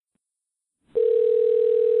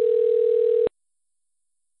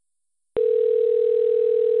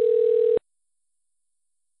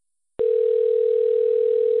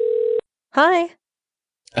Hi.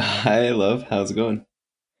 Hi, love. How's it going?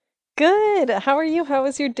 Good. How are you? How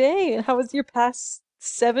was your day? How was your past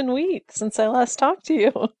 7 weeks since I last talked to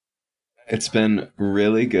you? It's been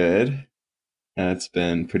really good. It's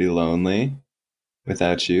been pretty lonely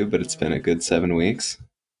without you, but it's been a good 7 weeks.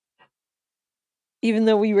 Even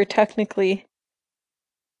though we were technically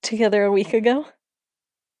together a week ago.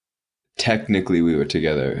 Technically, we were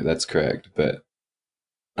together. That's correct. But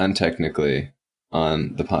untechnically,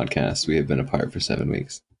 on the podcast, we have been apart for 7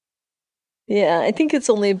 weeks. Yeah, I think it's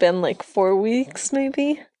only been like 4 weeks,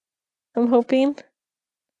 maybe. I'm hoping.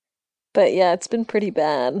 But yeah, it's been pretty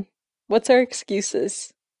bad. What's our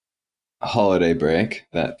excuses? A holiday break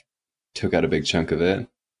that took out a big chunk of it.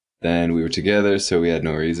 Then we were together, so we had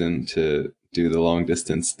no reason to do the long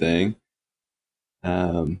distance thing.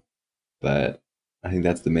 Um, but I think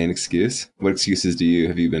that's the main excuse. What excuses do you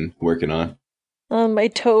have you been working on? My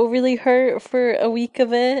toe really hurt for a week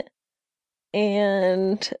of it,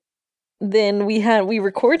 and then we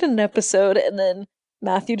recorded an episode, and then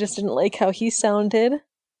Matthew just didn't like how he sounded.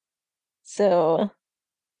 So,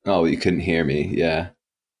 Oh, you couldn't hear me. Yeah.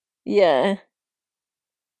 yeah.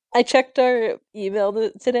 I checked our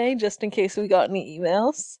email today just in case we got any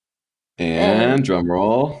emails. And And drum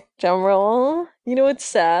roll. drum roll. You know what's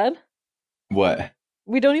sad? What?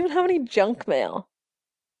 We don't even have any junk mail.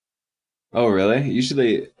 Oh, really?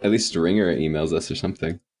 Usually, at least Ringer emails us or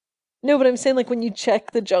something. No, but I'm saying like when you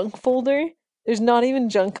check the junk folder, there's not even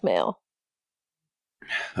junk mail.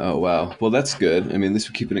 Oh, wow. Well, that's good. I mean, at least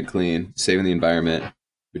we're keeping it clean, saving the environment,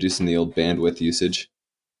 reducing the old bandwidth usage.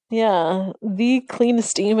 Yeah, the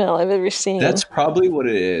cleanest email I've ever That's seen. probably what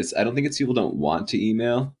it is. I don't think it's people don't want to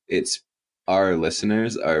email. It's our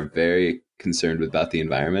listeners are very concerned about the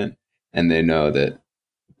environment, and they know that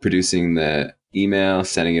producing the email,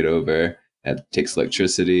 sending it over, it takes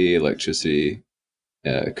electricity. Electricity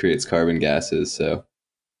creates carbon gases. So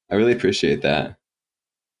I really appreciate that.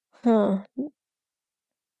 Huh.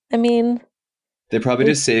 I mean, They're probably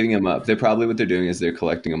they're just saving them up. They're probably what they're doing is they're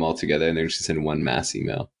collecting them all together and they're just send one mass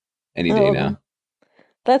email any day oh, now.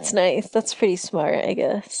 that's nice. That's pretty smart, I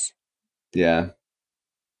guess. Yeah.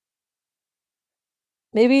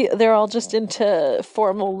 Maybe they're all just into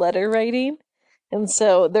formal letter writing, and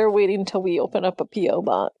so they're waiting till we open up a PO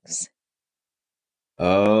box.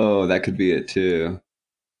 Oh, that could be it too.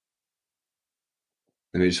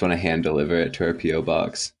 And we just want to hand deliver it to our PO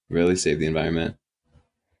box. Really save the environment.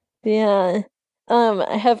 Yeah.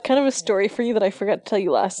 I have kind of a story for you that I forgot to tell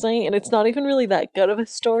you last night, and it's not even really that good of a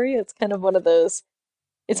story. It's kind of one of those,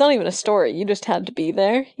 it's not even a story. You just had to be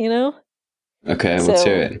there, you know? Okay, let's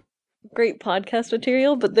hear So, it. great podcast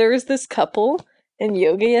material, but there was this couple in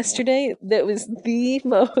yoga yesterday that was the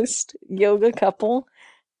most yoga couple,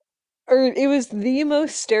 or it was the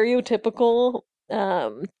most stereotypical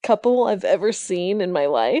couple I've ever seen in my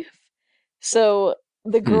life. So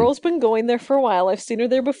the Hmm. girl's been going there for a while. I've seen her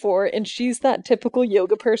there before, and she's that typical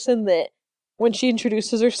yoga person that when she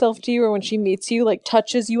introduces herself to you or when she meets you, like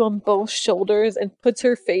touches you on both shoulders and puts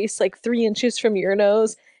her face like 3 inches from your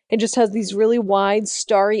nose and just has these really wide,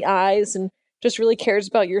 starry eyes and just really cares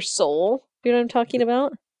about your soul. You know what I'm talking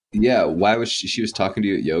about? Yeah, why was she was talking to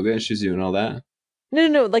you at yoga and she was doing all that? No,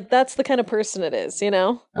 no, no. Like that's the kind of person it is, you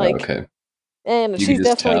know? Oh, Like, okay. and You could she's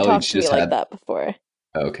just definitely tell talked she to me just like had that before.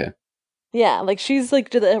 oh, okay. Yeah, like she's like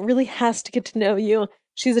that really has to get to know you.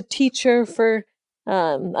 She's a teacher for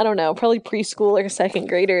I don't know, probably preschool or second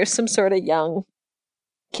graders, some sort of young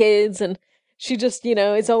kids and she just,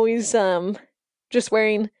 is always just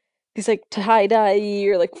wearing these like tie-dye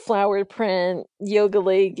or like flower print yoga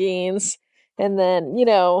leggings and then,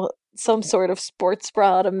 some sort of sports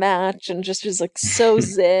bra to match and just is like so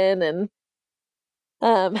zen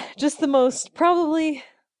and just the most probably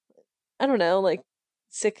I don't know, like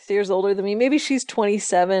 6 years older than me. Maybe she's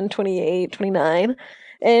 27, 28, 29.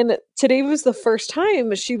 And today was the first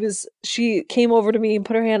time she came over to me and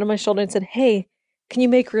put her hand on my shoulder and said, "Hey, can you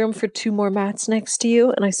make room for two more mats next to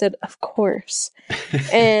you?" And I said, "Of course."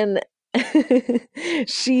 And but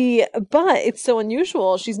it's so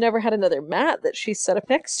unusual. She's never had another mat that she set up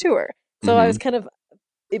next to her. So I was Hmm. kind of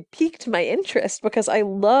it piqued my interest because I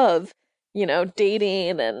love,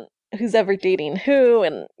 dating and who's ever dating who.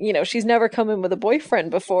 And, she's never come in with a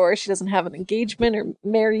boyfriend before. She doesn't have an engagement or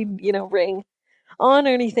married, ring on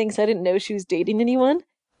or anything. So I didn't know she was dating anyone.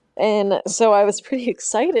 And so I was pretty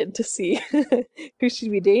excited to see who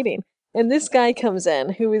she'd be dating. And this guy comes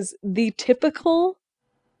in who is the typical,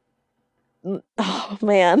 oh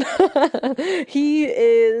man, he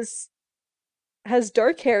is, has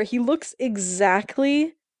dark hair. He looks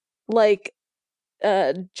exactly like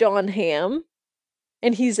John Hamm,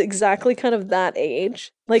 and he's exactly kind of that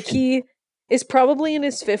age. Like is probably in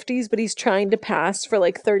his 50s, but he's trying to pass for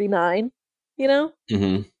like 39, you know?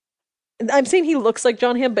 Hmm. I'm saying he looks like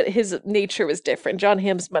John Hamm, but his nature was different. John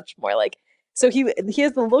Hamm's much more like, so he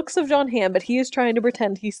has the looks of John Hamm, but he is trying to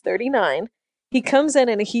pretend he's 39. He comes in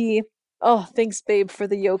and oh, thanks babe for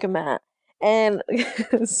the yoga mat, and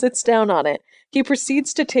sits down on it. He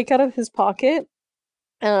proceeds to take out of his pocket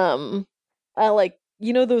um like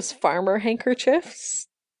those farmer handkerchiefs.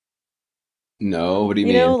 No, what do you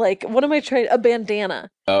mean? Like, what am I trying? A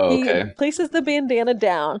bandana. Oh, He okay. places the bandana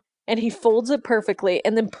down and he folds it perfectly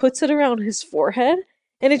and then puts it around his forehead.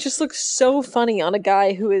 And it just looks so funny on a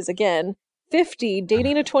guy who is, again, 50,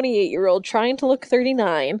 dating a 28-year-old, trying to look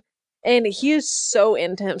 39. And he is so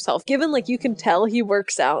into himself, given like you can tell he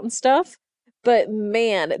works out and stuff. But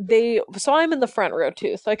man, so I'm in the front row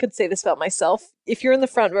too. So I could say this about myself. If you're in the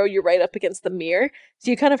front row, you're right up against the mirror.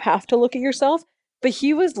 So you kind of have to look at yourself, but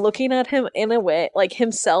he was looking at him in a way, like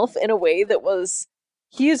himself in a way that was,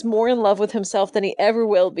 he is more in love with himself than he ever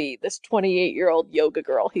will be, this 28-year-old yoga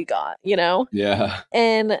girl he got, you know? Yeah.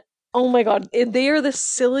 And oh my God, they are the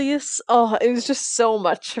silliest. Oh, it was just so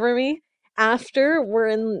much for me. After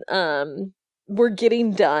we're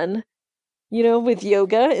getting done, with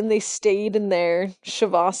yoga, and they stayed in their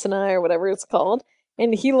shavasana or whatever it's called.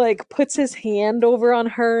 And he like puts his hand over on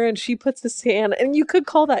her and she puts his hand, and you could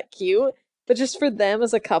call that cute, but just for them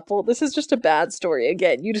as a couple, this is just a bad story.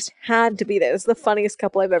 Again, you just had to be there. It's the funniest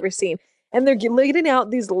couple I've ever seen. And they're letting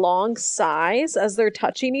out these long sighs as they're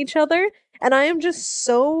touching each other. And I am just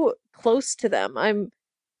so close to them.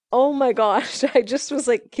 Oh my gosh. I just was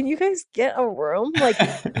like, can you guys get a room? Like,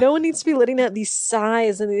 no one needs to be letting out these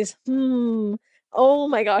sighs and these, hmm. Oh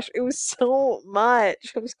my gosh. It was so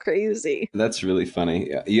much. It was crazy. That's really funny.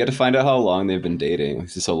 Yeah, you got to find out how long they've been dating.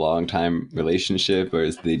 Is this a long time relationship or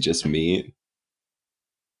is they just meet?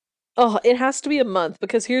 Oh, it has to be a month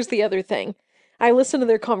because here's the other thing. I listened to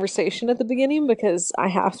their conversation at the beginning because I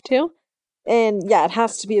have to. And yeah, it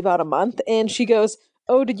has to be about a month. And she goes,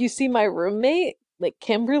 "Oh, did you see my roommate, like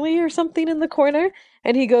Kimberly or something in the corner?"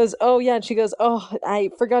 And he goes, "Oh, yeah." And she goes, "Oh, I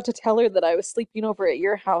forgot to tell her that I was sleeping over at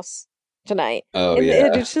your house tonight." Oh And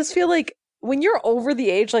it yeah. just feel like when you're over the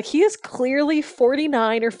age, like he is clearly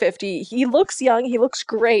 49 or 50. He looks young, he looks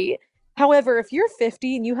great. However, if you're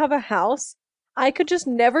 50 and you have a house, I could just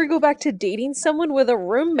never go back to dating someone with a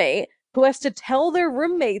roommate who has to tell their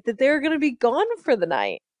roommate that they're going to be gone for the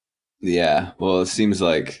night. Yeah. Well, it seems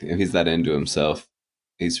like if he's that into himself,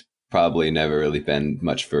 he's probably never really been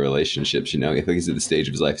much for relationships, you know. I think he's at the stage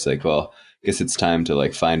of his life. He's like, well, I guess it's time to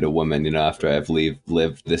like find a woman, you know, after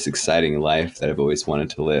lived this exciting life that I've always wanted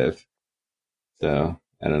to live. So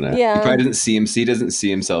I don't know. He Yeah. probably doesn't see him. He doesn't see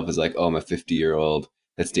himself as like, oh, I'm a 50-year-old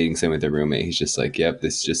that's dating someone with a roommate. He's just like, yep,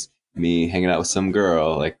 this is just me hanging out with some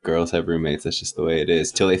girl. Like girls have roommates. That's just the way it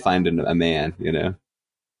is till they find a man. You know.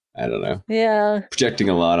 I don't know. Yeah. Projecting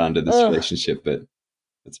a lot onto this Ugh. relationship, but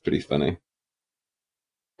it's pretty funny.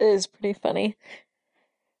 It is pretty funny.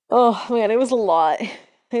 Oh man, it was a lot.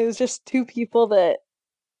 It was just two people that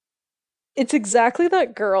it's exactly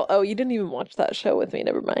that girl. Oh, you didn't even watch that show with me.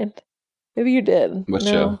 Never mind. Maybe you did. What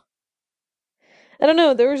show? No. I don't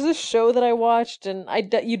know. There was this show that I watched, and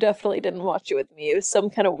you definitely didn't watch it with me. It was some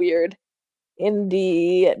kind of weird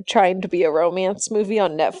indie trying to be a romance movie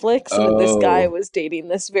on Netflix, and then this guy Oh, was dating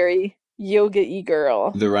this very yoga-y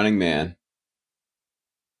girl. The Running Man.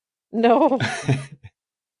 No.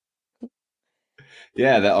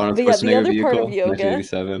 Yeah, that Arnold But yeah, the Schwarzenegger other part of vehicle, yoga,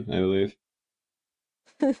 1987, I believe.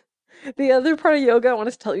 the other part of yoga I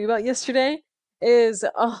wanted to tell you about yesterday is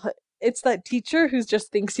it's that teacher who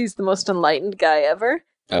just thinks he's the most enlightened guy ever.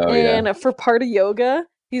 Oh yeah. And for part of yoga,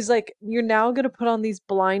 he's like, "You're now gonna put on these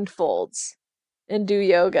blindfolds and do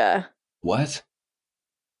yoga." What?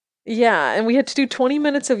 Yeah, and we had to do 20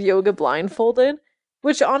 minutes of yoga blindfolded,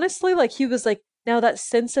 which honestly, like he was like, now that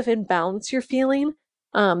sense of imbalance you're feeling,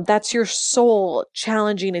 that's your soul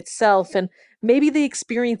challenging itself, and maybe the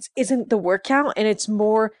experience isn't the workout and it's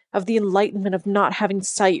more of the enlightenment of not having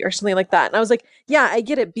sight or something like that. And I was like, yeah, I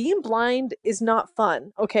get it. Being blind is not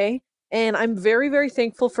fun, okay? And I'm very, very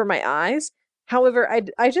thankful for my eyes. However,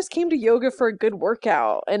 I just came to yoga for a good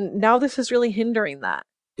workout, and now this is really hindering that.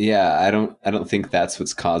 Yeah, I don't think that's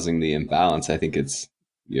what's causing the imbalance. I think it's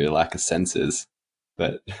your lack of senses.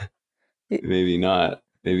 But maybe not.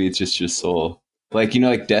 Maybe it's just your soul. Like, you know,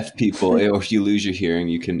 like deaf people, or if you lose your hearing,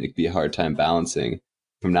 you can, it can be a hard time balancing.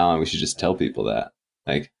 From now on, we should just tell people that.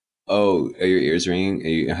 Like, oh, are your ears ringing? Are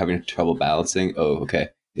you having trouble balancing? Oh, okay.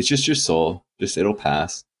 It's just your soul. Just, it'll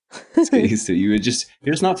pass. Just get used to it. You're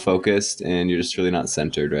just not focused and you're just really not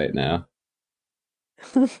centered right now.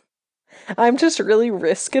 I'm just really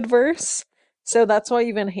risk adverse. So that's why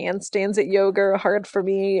even handstands at yoga are hard for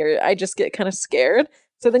me, or I just get kind of scared.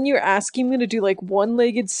 So then you're asking me to do like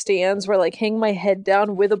one-legged stands where like hang my head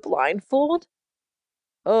down with a blindfold.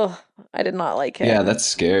 Oh, I did not like it. Yeah, that's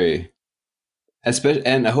scary. Especially,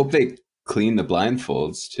 and I hope they clean the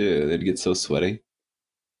blindfolds too. They'd get so sweaty.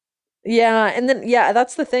 Yeah, and then yeah,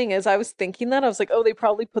 that's the thing is I was thinking that I was like, oh, they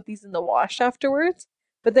probably put these in the wash afterwards.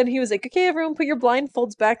 But then he was like, okay, everyone put your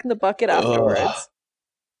blindfolds back in the bucket Ugh. afterwards.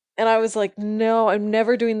 And I was like, no, I'm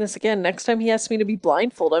never doing this again. Next time he asks me to be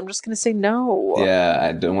blindfolded, I'm just gonna say no. Yeah,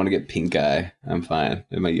 I don't want to get pink eye. I'm fine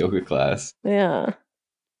in my yoga class. Yeah.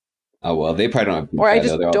 Oh well, they probably don't have Or pink I eye though.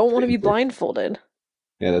 just They're all don't want to be trained for. blindfolded.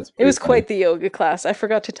 Yeah, that's It pretty was funny. quite the yoga class. I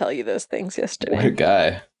forgot to tell you those things What a yesterday.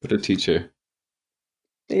 guy. What a teacher.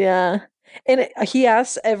 Yeah. And he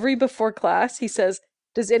asks every before class, he says,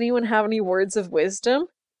 does anyone have any words of wisdom?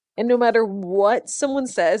 And no matter what someone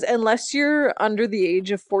says, unless you're under the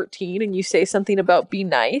age of 14 and you say something about be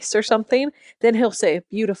nice or something, then he'll say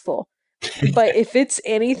beautiful. But if it's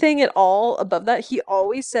anything at all above that, he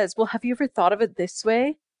always says, well, have you ever thought of it this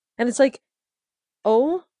way? And it's like,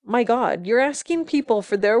 oh my God, you're asking people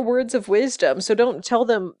for their words of wisdom. So don't tell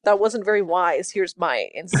them that wasn't very wise. Here's my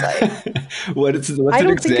insight. What's I an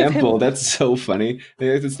don't think of example? him. That's so funny. I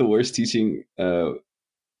think that's the worst teaching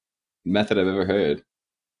method I've ever heard.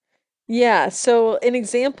 Yeah, so an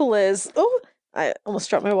example is, oh, I almost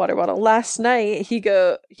dropped my water bottle. Last night he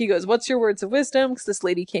goes, "What's your words of wisdom?" Because this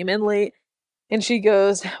lady came in late, and she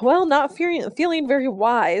goes, "Well, not feeling very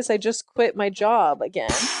wise. I just quit my job again."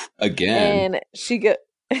 Again. And she go,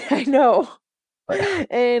 I know.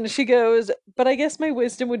 And she goes, "But I guess my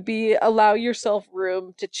wisdom would be allow yourself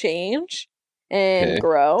room to change and Okay. Pretty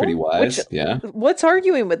grow." Which, wise. Yeah. what's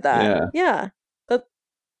arguing with that? Yeah. Yeah, that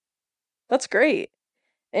that's great.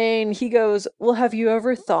 And he goes, "Well, have you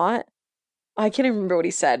ever thought?" I can't even remember what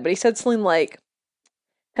he said, but he said something like,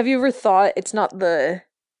 have you ever thought it's not the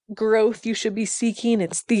growth you should be seeking,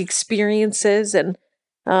 it's the experiences and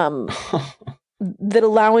um that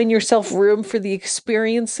allowing yourself room for the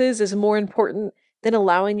experiences is more important than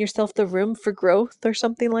allowing yourself the room for growth or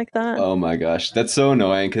something like that. Oh my gosh, that's so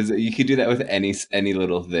annoying because you could do that with any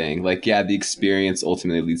little thing. Like, yeah, the experience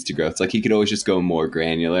ultimately leads to growth. It's like he could always just go more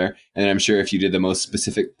granular, and I'm sure if you did the most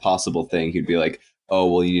specific possible thing, he'd be like,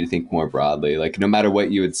 "Oh, well, you need to think more broadly." Like, no matter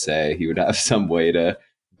what you would say, he would have some way to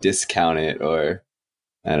discount it, or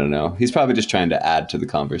I don't know. He's probably just trying to add to the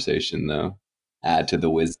conversation, though, add to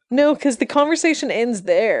the wisdom. No, because the conversation ends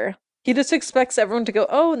there. He just expects everyone to go,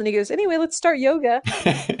 oh, and then he goes, anyway, let's start yoga.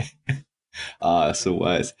 Ah, so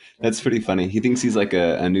wise. That's pretty funny. He thinks he's like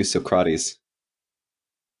a new Socrates.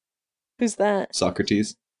 Who's that?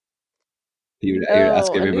 Socrates. He would ask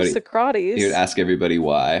Oh, a new everybody. He would Socrates. ask everybody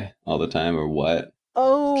why all the time or what. Keep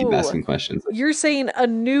Oh, asking questions. you're saying a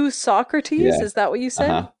new Socrates? Yeah. Is that what you Uh said?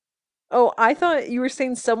 huh. Oh, I thought you were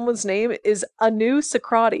saying someone's name is Anu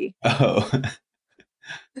Socrati. Oh.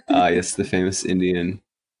 Yes, the famous Indian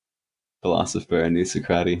philosopher Anu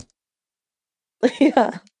Socrates.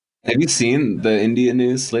 Yeah. Have you seen the India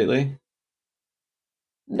news lately?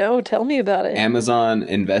 No, tell me about it. Amazon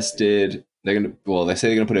invested. They're gonna. Well, they say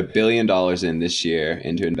they're gonna put $1 billion in this year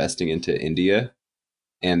into investing into India,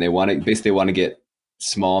 and they want to basically want to get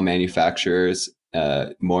small manufacturers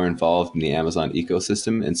more involved in the Amazon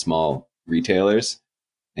ecosystem and small retailers.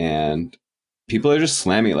 And people are just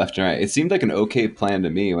slamming it left and right. It seemed like an okay plan to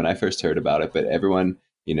me when I first heard about it, but everyone,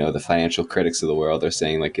 the financial critics of the world are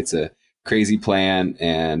saying like it's a crazy plan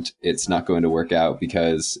and it's not going to work out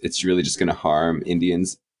because it's really just going to harm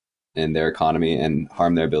Indians and their economy and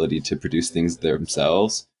harm their ability to produce things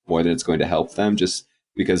themselves more than it's going to help them just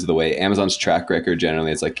because of the way Amazon's track record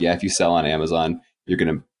generally it's like yeah if you sell on Amazon they're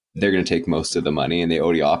going to take most of the money and they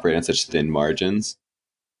already operate on such thin margins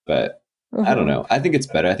but I don't Uh-huh. know. I think it's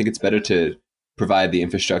better. I think it's better to provide the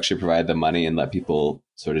infrastructure, provide the money, and let people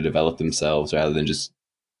sort of develop themselves rather than just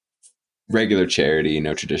regular charity,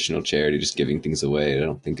 traditional charity, just giving things away. I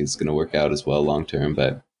don't think it's going to work out as well long term,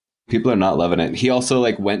 but people are not loving it. He also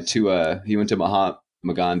like went to Mahatma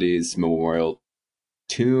Gandhi's memorial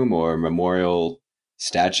tomb or memorial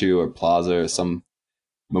statue or plaza or some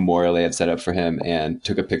memorial they had set up for him and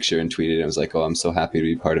took a picture and tweeted and was like, "Oh, I'm so happy to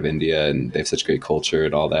be part of India and they have such great culture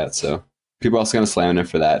and all that." So people are also kind of slamming him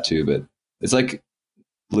for that too. But it's like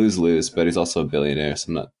lose lose. But he's also a billionaire, so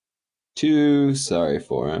I'm not too sorry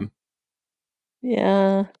for him.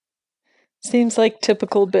 Yeah. Seems like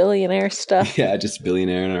typical billionaire stuff. Yeah, just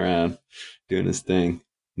billionairing around, doing his thing,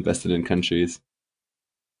 invested in countries.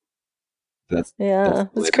 That's Yeah, the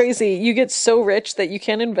it's latest. crazy. You get so rich that you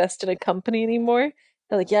can't invest in a company anymore.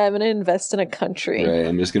 They're like, yeah, I'm gonna invest in a country. Right.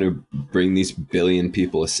 I'm just gonna bring these billion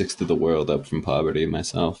people, a sixth of the world, up from poverty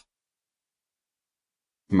myself.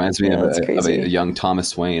 Reminds me Yeah, that's of a crazy. young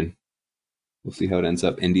Thomas Wayne. We'll see how it ends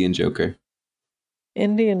up. Indian Joker.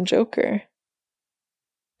 Indian Joker.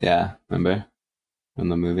 Yeah, remember from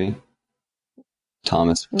the movie?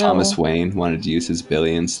 Thomas No. Wayne wanted to use his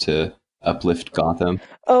billions to uplift Gotham.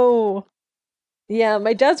 Oh, yeah,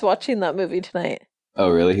 my dad's watching that movie tonight. Oh,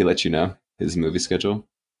 really? He let you know his movie schedule?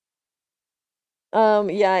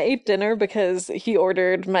 Yeah, I ate dinner because he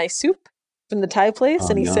ordered my soup from the Thai place Oh,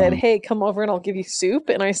 and he said, yum. "Hey, come over and I'll give you soup."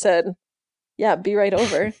 And I said, "Yeah, be right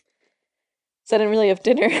over." So I didn't really have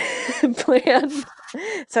dinner planned.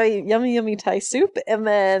 So I ate yummy, yummy Thai soup, and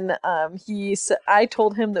then I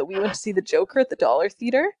told him that we went to see the Joker at the Dollar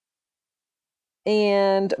Theater,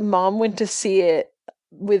 and Mom went to see it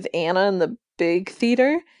with Anna in the big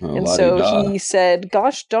theater. Oh, And la di so da. he said,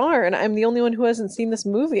 "Gosh darn, I'm the only one who hasn't seen this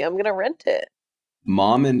movie. I'm gonna rent it."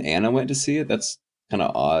 Mom and Anna went to see it. That's kind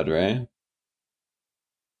of odd, right?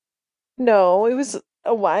 No, it was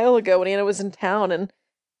a while ago when Anna was in town, and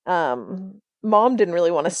Mom didn't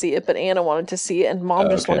really want to see it, but Anna wanted to see it, and Mom Oh,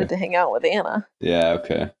 just wanted okay. to hang out with Anna. Yeah,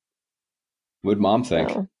 okay. What'd Mom think?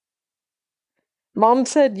 So Mom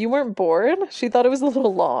said you weren't bored. She thought it was a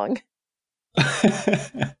little long.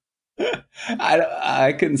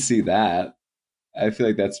 I couldn't see that. I feel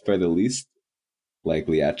like that's probably the least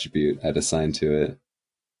likely attribute I'd assign to it.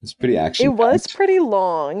 It's pretty It action was packed. pretty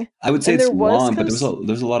long, I would say and it's there was long, but kind of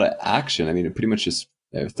there was a lot of action. I mean, it pretty much just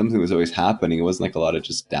if something was always happening. It wasn't like a lot of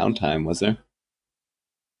just downtime, was there?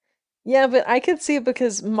 yeah, but I could see it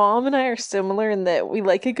because Mom and I are similar in that we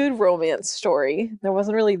like a good romance story. There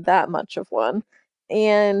wasn't really that much of one.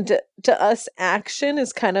 And to us, action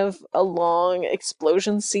is kind of a long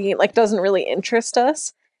explosion scene, like doesn't really interest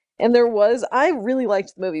us. And I really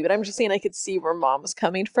liked the movie, but I'm just saying I could see where Mom was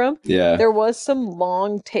coming from. Yeah. There was some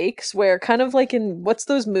long takes where kind of like in what's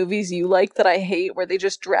those movies you like that I hate where they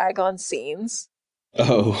just drag on scenes?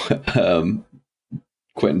 Oh,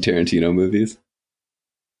 Quentin Tarantino movies.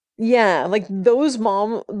 Yeah, like those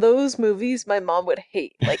movies my mom would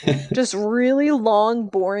hate. Like just really long,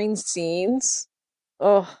 boring scenes.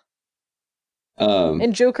 Oh, um,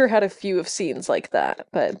 and Joker had a few of scenes like that,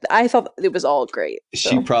 but I thought it was all great. she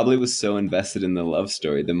So probably was so invested in the love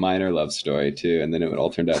story, the minor love story too, and then it all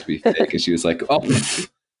turned out to be fake, and she was like,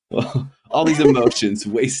 "Oh, all these emotions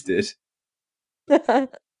wasted."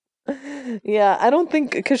 yeah, I don't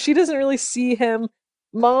think because she doesn't really see him.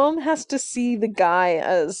 Mom has to see the guy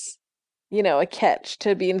as, a catch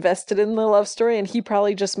to be invested in the love story, and he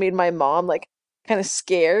probably just made my mom like kind of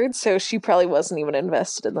scared, so she probably wasn't even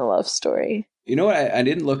invested in the love story. You know what? I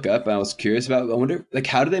didn't look up. I was curious about. I wonder, like,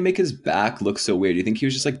 how do they make his back look so weird? Do you think he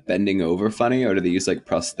was just like bending over funny, or do they use like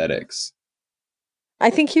prosthetics? I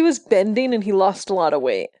think he was bending and he lost a lot of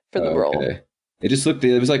weight for the Oh, role. okay. It just looked.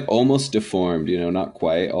 It was like almost deformed. Not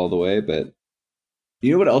quite all the way, but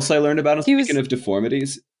you know what else I learned about him? He Speaking was of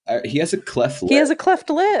deformities, he has a cleft he lip. has a cleft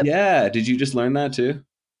lip. Yeah. Did you just learn that too?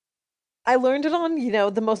 I learned it on,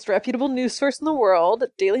 the most reputable news source in the world,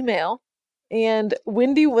 Daily Mail. And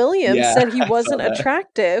Wendy Williams Yeah, said he I saw wasn't that.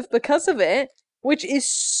 attractive because of it, which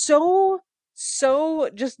is so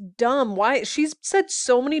just dumb. Why she's said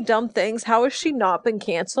so many dumb things. How has she not been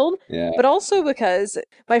canceled? Yeah. But also because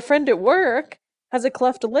my friend at work has a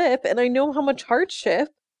cleft lip, and I know how much hardship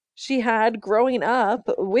she had growing up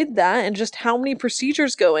with that and just how many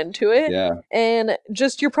procedures go into it. Yeah. And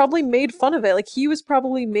just you're probably made fun of it. Like he was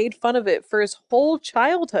probably made fun of it for his whole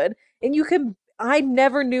childhood. And I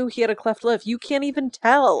never knew he had a cleft lip. You can't even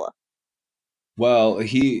tell. Well,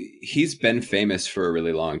 he's been famous for a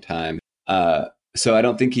really long time. Uh, so I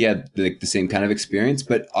don't think he had like the same kind of experience.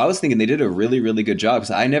 But I was thinking they did a really really good job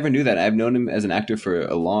because I never knew that. I've known him as an actor for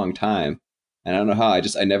a long time, and I don't know how.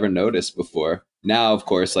 I never noticed before. Now, of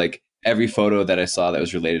course, like every photo that I saw that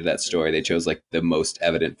was related to that story, they chose like the most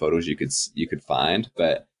evident photos you could find.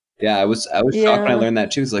 But yeah, I was shocked when I Yeah. learned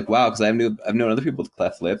that too. It's like wow, because I've known other people with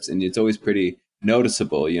cleft lips, and it's always pretty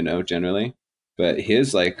noticeable, generally. But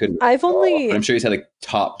his like couldn't I've at all. But only I'm sure he's had like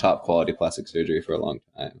top quality plastic surgery for a long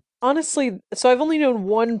time. honestly, so I've only known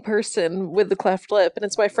one person with the cleft lip, and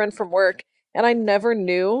it's my friend from work, and I never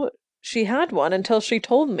knew she had one until she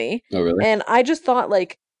told me. Oh really? And I just thought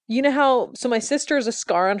like, so my sister has a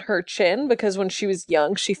scar on her chin because when she was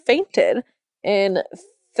young, she fainted and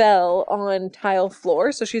fell on tile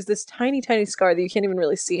floor. So she's this tiny, tiny scar that you can't even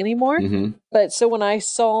really see anymore. Mm-hmm. But so when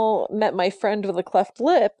met my friend with a cleft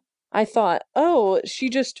lip, I thought, oh, she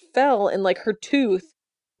just fell and like her tooth,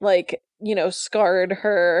 like, scarred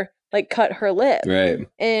her, like cut her lip. Right.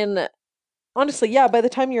 And honestly, yeah, by the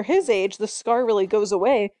time you're his age, the scar really goes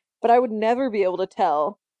away. But I would never be able to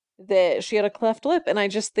tell that she had a cleft lip. And I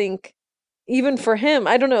just think, even for him,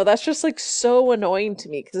 I don't know, that's just like so annoying to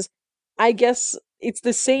me because I guess it's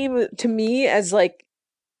the same to me as like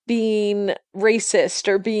being racist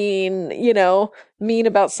or being, mean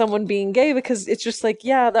about someone being gay because it's just like,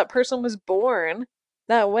 yeah, that person was born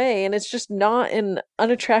that way and it's just not an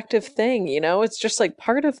unattractive thing, It's just like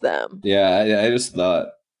part of them. Yeah, I just thought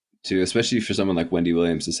too, especially for someone like Wendy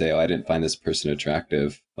Williams to say, "Oh, I didn't find this person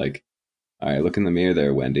attractive." Like, all right, look in the mirror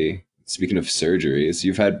there, Wendy. Speaking of surgeries,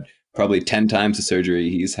 you've had probably 10 times the surgery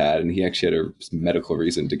he's had, and he actually had a medical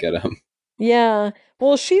reason to get him. Yeah.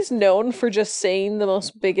 Well, she's known for just saying the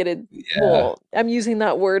most bigoted, Yeah, well, I'm using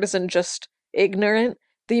that word as in just ignorant,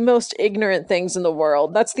 the most ignorant things in the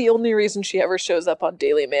world. That's the only reason she ever shows up on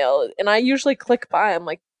Daily Mail. And I usually click by. I'm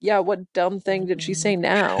like, yeah, what dumb thing did she say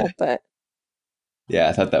now? But yeah,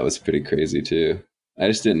 I thought that was pretty crazy too. I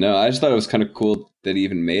just didn't know. I just thought it was kind of cool that he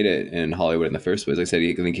even made it in Hollywood in the first place. Like I said,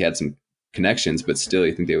 I think he had some connections, but still,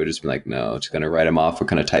 you think they would just be like, no, just gonna write him off or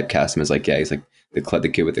kind of typecast him as like, yeah, he's like the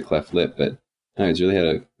kid with the cleft lip. But no, he's really had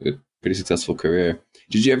a pretty successful career.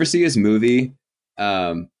 Did you ever see his movie?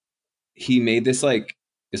 Um, he made this like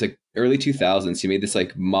it's like early 2000s. He made this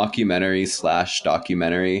like mockumentary slash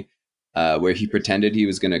documentary where he pretended he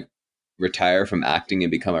was gonna retire from acting and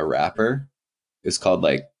become a rapper. It's called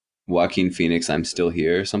like Joaquin Phoenix, I'm Still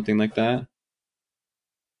Here, or something like that.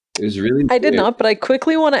 It was really I did weird. not. But I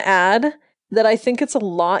quickly want to add that I think it's a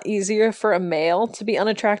lot easier for a male to be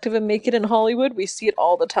unattractive and make it in Hollywood. We see it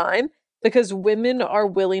all the time because women are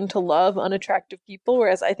willing to love unattractive people,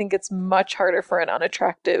 whereas I think it's much harder for an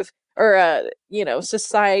unattractive or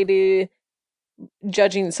society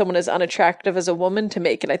judging someone as unattractive as a woman to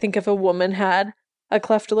make it. I think if a woman had a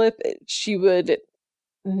cleft lip, she would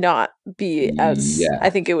not be as, I Yeah.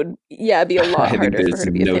 think it would, yeah, be a lot I think harder for there's her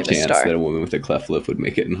to be a no famous chance that star. a woman with a cleft lip would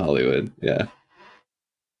make it in Hollywood. Yeah.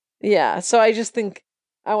 Yeah, so I just think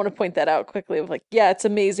I want to point that out quickly of like, yeah, it's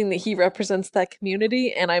amazing that he represents that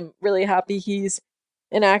community and I'm really happy he's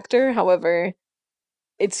an actor. However,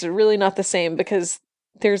 it's really not the same because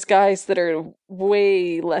there's guys that are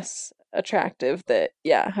way less attractive that,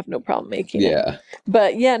 yeah, have no problem making it. Yeah.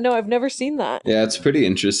 But yeah, no, I've never seen that. Yeah, it's pretty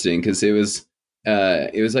interesting because it was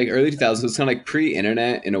like early 2000s. It was kind of like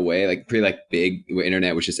pre-internet in a way, like pre like big where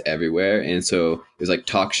internet was just everywhere, and so it was like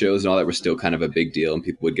talk shows and all that were still kind of a big deal, and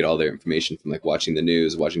people would get all their information from like watching the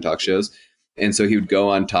news, watching talk shows, and so he would go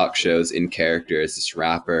on talk shows in character as this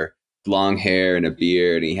rapper, long hair and a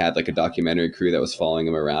beard, and he had like a documentary crew that was following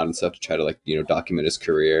him around and stuff to try to like document his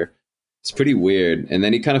career. It's pretty weird, and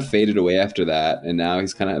then he kind of faded away after that, and now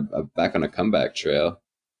he's kind of back on a comeback trail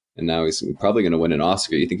and now he's probably going to win an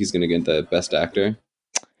Oscar. You think he's going to get the Best Actor?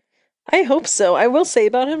 I hope so. I will say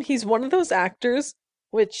about him, he's one of those actors,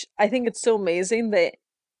 which I think it's so amazing that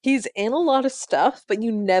he's in a lot of stuff, but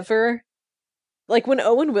you never like when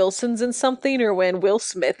Owen Wilson's in something or when Will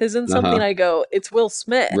Smith is in Uh something, huh. I go, it's Will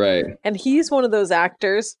Smith. Right. And he's one of those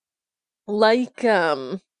actors like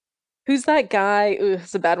who's that guy? Ooh,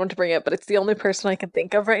 it's a bad one to bring up, but it's the only person I can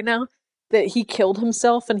think of right now that he killed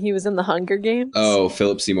himself and he was in the Hunger Games. Oh,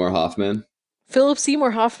 Philip Seymour Hoffman. Philip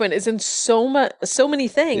Seymour Hoffman is in so many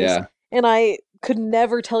things Yeah. and I could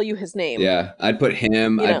never tell you his name, Yeah. I'd put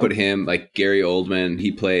him. you I'd know. put him like Gary Oldman.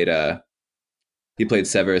 He played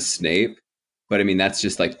Severus Snape. But I mean, that's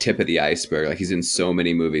just like tip of the iceberg. Like he's in so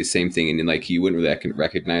many movies, same thing, and like you wouldn't really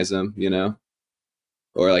recognize him.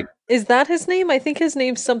 Or like, Is that his name? I think his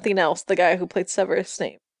name's something else, the guy who played Severus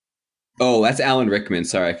Snape. oh, that's Alan Rickman.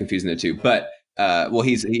 Sorry, I'm confusing the two. But well,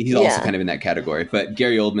 he's also Yeah. kind of in that category. But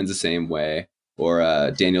Gary Oldman's the same way, or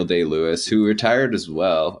Daniel Day Lewis, who retired as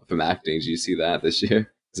well from acting. Did you see that this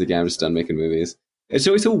year? He's like, yeah, I'm just done making movies. It's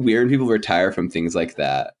always so weird when people retire from things like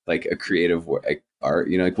that, like a creative work, like art.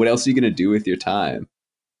 Like what else are you gonna do with your time?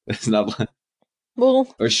 It's not like,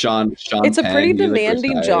 Well, or Sean it's a pretty Penn. He like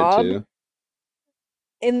demanding retired job too.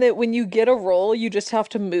 in that when you get a role, you just have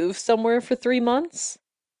to move somewhere for 3 months.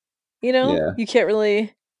 Yeah. You can't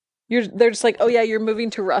really they're just like, "Oh yeah, you're moving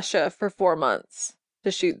to Russia for 4 months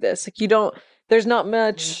to shoot this." Like you don't there's not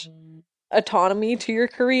much autonomy to your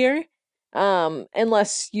career.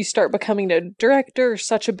 Unless you start becoming a director or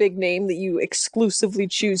such a big name that you exclusively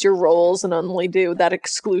choose your roles and only do that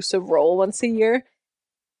exclusive role once a year.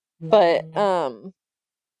 But so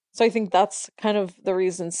I think that's kind of the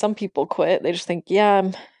reason some people quit. They just think, yeah,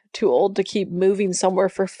 I'm too old to keep moving somewhere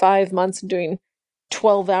for 5 months and doing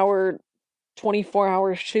 12-hour,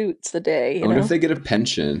 24-hour shoots a day, I you wonder if know? they get a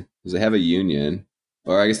pension because they have a union,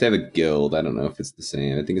 or I guess they have a guild. I don't know if it's the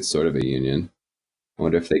same. I think it's sort of a union. I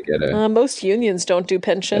wonder if they get a. Most unions don't do Yeah, they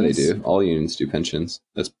pensions. do. All unions do pensions.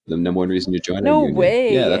 That's the number one reason you join a No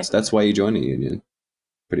union. Yeah, way. that's why you join a union,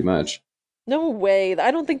 pretty much. No way. I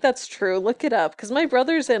don't think that's true. Look it up. Because my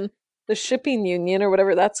brother's in the shipping union or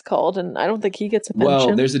whatever that's called, and I don't think he gets a Well,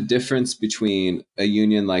 pension. there's a difference between a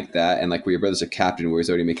union like that and like where your brother's a captain, where he's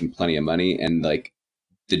already making plenty of money, and like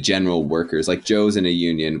the general workers. Like Joe's in a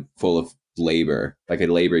union full of labor, like a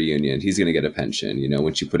labor union. He's gonna get a pension.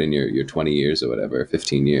 Once you put in your 20 years or whatever,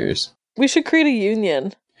 15 years. We should create a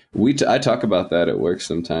union. I talk about that at work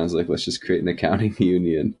sometimes. Like, let's just create an accounting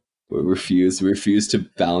union. We refuse to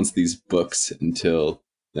balance these books until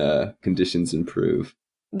conditions improve.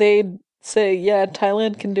 They'd say, yeah,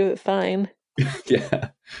 Thailand can do it fine.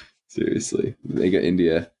 Yeah, seriously, they got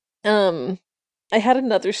India. Um, I had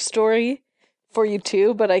another story for you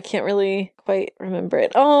too, but I can't really quite remember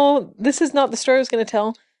it. Oh, this is not the story I was going to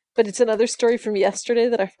tell, but it's another story from yesterday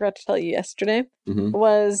that I forgot to tell you yesterday. Hmm.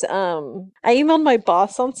 Was I emailed my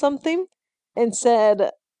boss on something and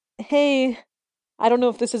said, "Hey, I don't know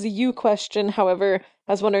if this is a you question. However,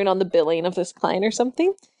 I was wondering on the billing of this client or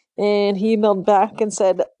something." And he emailed back and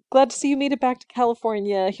said, "Glad to see you made it back to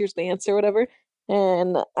California. Here's the answer, whatever."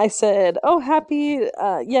 And I said, "Oh, happy.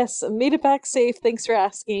 Yes, made it back safe. Thanks for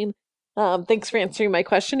asking. Thanks for answering my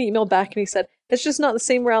question." He emailed back and he said, "It's just not the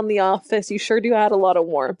same around the office. You sure do add a lot of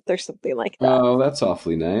warmth," or something like that. Oh, that's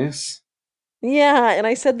awfully nice. Yeah, and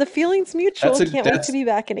I said, "The feeling's That's mutual. a Can't wait to that's be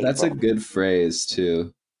back in that's a April." good phrase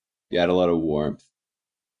too. You add a lot of warmth.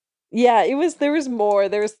 Yeah, there was more.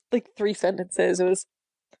 There was like three sentences. It was,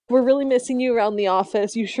 "We're really missing you around the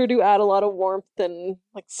office. You sure do add a lot of warmth and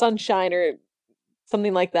like sunshine," or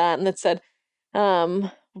something like that. And it said,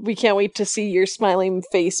 "We can't wait to see your smiling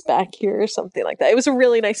face back here," or something like that. It was a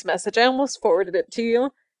really nice message. I almost forwarded it to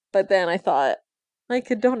you, but then I thought,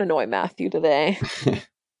 don't annoy Matthew today.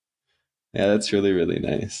 Yeah, that's really, really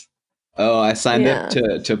nice. Oh, I signed up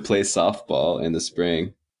Yeah. to play softball in the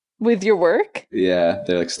spring. With your work? Yeah,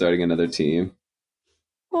 they're like starting another team.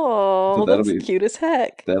 So Oh, that'll that's be cute as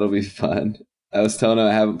heck. that'll be fun. I was telling him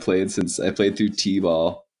I haven't played since I played through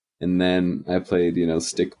T-ball, and then I played,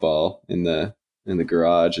 stick ball in the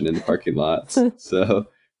garage and in the parking lots. So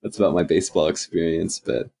that's about my baseball experience.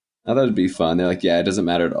 But I thought it'd be fun. They're like, yeah, it doesn't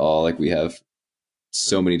matter at all. Like we have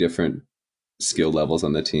so many different skill levels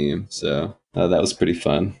on the team. So that was pretty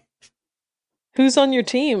fun. Who's on your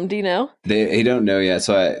team? Do you know? They don't know yet.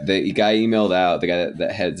 So the guy emailed out, the guy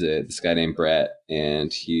that heads it, this guy named Brett,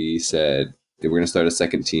 and he said that we're gonna start a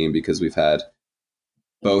second team because we've had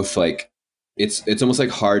both like it's almost like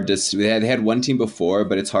hard to they had one team before,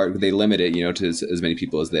 but it's hard, they limit it, to as many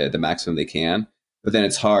people as the maximum they can. But then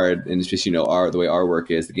it's hard, and it's just our the way our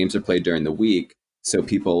work is, the games are played during the week, so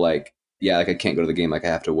people like, yeah, like I can't go to the game, like I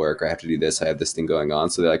have to work or I have to do this, I have this thing going on,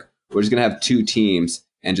 so they're like, we're just gonna have two teams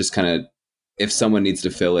and just kind of, if someone needs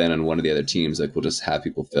to fill in on one of the other teams, like we'll just have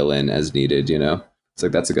people fill in as needed. It's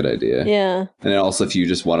like that's a good idea. Yeah. And then also if you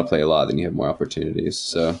just want to play a lot, then you have more opportunities.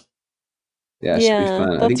 So yeah, it should be Yeah,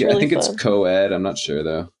 fun. I think that's I really think it's fun. co-ed. I'm not sure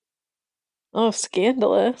though. Oh,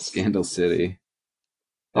 scandalous. Scandal City.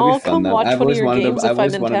 That'd be I'll fun. come That watch I've one of always your wanted to. games I've if I'm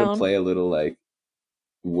always in wanted to town. play a little like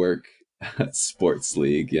work sports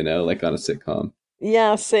league. Like on a sitcom.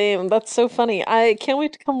 Yeah, same. That's so funny. I can't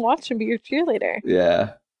wait to come watch and be your cheerleader.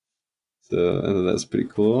 Yeah. So that's pretty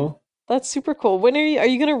cool. That's super cool. When are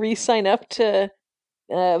you gonna re-sign up to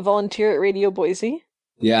volunteer at Radio Boise?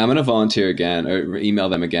 Yeah, I'm gonna volunteer again or email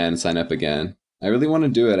them again, sign up again. I really want to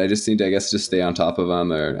do it. I just need to, I guess, just stay on top of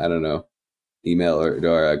them, or I don't know, email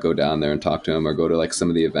or go down there and talk to them, or go to like some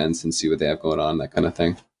of the events and see what they have going on, that kind of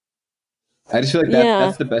thing. I just feel like Yeah.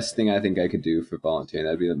 that's the best thing I think I could do for volunteering.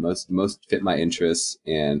 That'd be the most fit my interests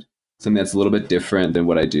and something that's a little bit different than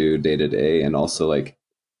what I do day to day, and also like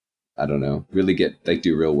I don't know, really get like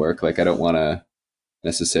do real work. Like I don't want to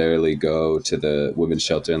necessarily go to the women's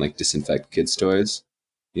shelter and like disinfect kids' toys,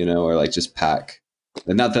 or like just pack.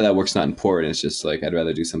 And not that work's not important. It's just like I'd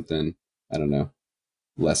rather do something, I don't know,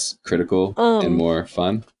 less critical and Um, more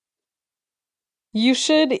fun. you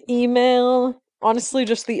should email, honestly,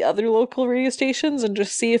 just the other local radio stations and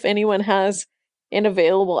just see if anyone has an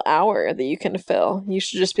available hour that you can fill. You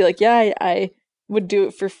should just be like, yeah, I would do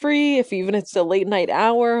it for free if even it's a late night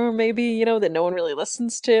hour, maybe, that no one really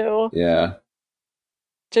listens to. Yeah.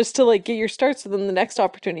 Just to like get your start, so then the next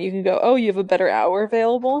opportunity you can go, "Oh, you have a better hour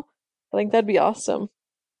available." I think that'd be awesome.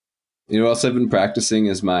 You know what else I've been practicing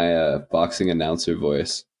is my boxing announcer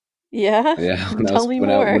voice. Yeah? Yeah, when I Tell was me when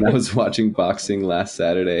I more. when I was watching boxing last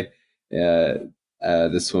Saturday, uh,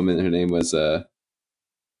 this woman, her name was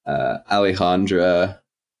Alejandra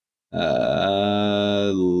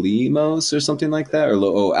Lemos or something like that, or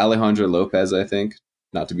Alejandra Lopez, I think.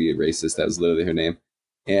 not to be racist, that was literally her name.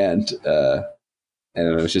 And I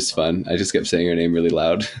don't know, it was just fun. I just kept saying her name really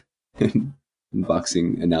loud in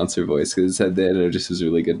boxing announcer voice because it just was a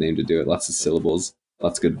really good name to do it. Lots of syllables,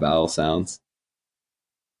 lots of good vowel sounds.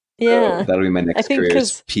 So Yeah. that'll be my I next think career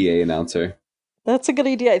as because PA announcer. that's a good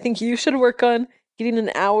idea. I think you should work on getting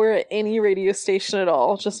an hour at any radio station at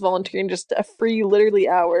all, just volunteering, just a free, literally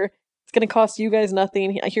hour. It's going to cost you guys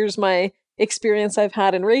nothing. Here's my experience I've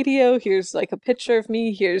had in radio. Here's like a picture of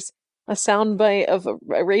me. Here's a soundbite of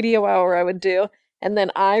a radio hour I would do. And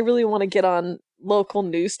then I really want to get on local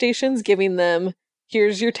news stations, giving them,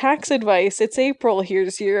 here's your tax advice. It's April.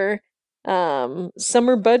 Here's your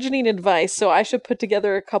summer budgeting advice. So I should put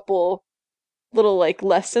together a couple little like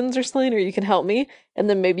lessons or something, or you can help me, and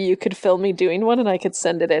then maybe you could film me doing one and I could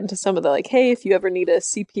send it in to some of the like, hey, if you ever need a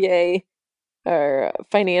CPA or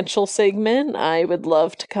financial segment, I would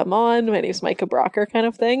love to come on. My name's Micah Brocker kind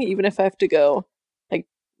of thing, even if I have to go like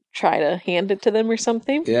try to hand it to them or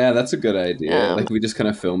something. Yeah, that's a good idea. Um Like we just kind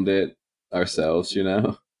of filmed it ourselves,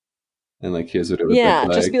 and like here's what it would look yeah,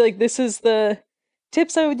 just like. be like, this is the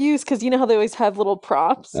tips I would use, because you know how they always have little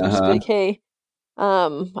props, Uh and just be huh. like, hey,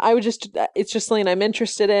 I would just, it's just something I'm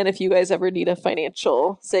interested in if you guys ever need a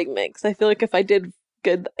financial segment. Because I feel like if I did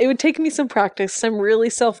good, it would take me some practice. I'm really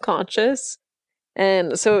self conscious.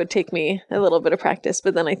 And so it would take me a little bit of practice,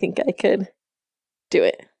 but then I think I could do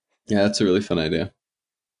it. Yeah, that's a really fun idea.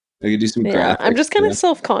 We could do some Yeah, I'm graphics just kind of too.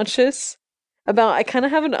 self conscious about, I kind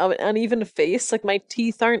of have an uneven face. Like my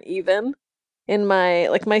teeth aren't even. And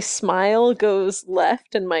my smile goes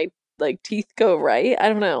left and my like teeth go right. I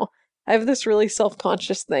don't know. I have this really self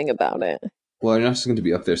conscious thing about it. Well, you're not just going to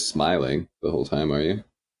be up there smiling the whole time, are you?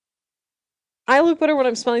 I look better when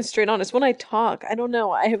I'm smiling straight on. It's when I talk. I don't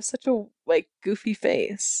know. I have such a like goofy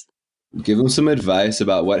face. Give them some advice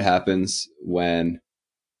about what happens when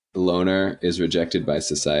the loner is rejected by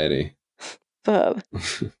society. Bub.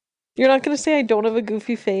 You're not gonna say I don't have a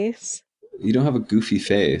goofy face? You don't have a goofy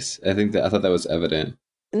face. I thought that was evident.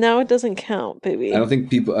 Now it doesn't count, I don't baby. think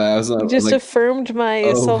people. I was You just like, affirmed my oh,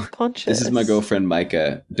 this is my self-conscious. girlfriend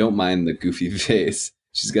Micah. Don't mind the goofy face.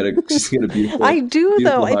 She's got a I beautiful do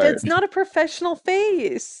though. beautiful heart, It's not a professional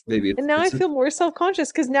face. baby. And now I feel more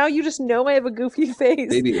self-conscious because now you just know I have a goofy face.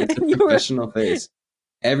 It's a And you were professional face.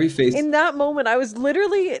 Every face, in that moment, I was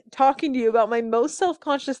literally talking to you about my most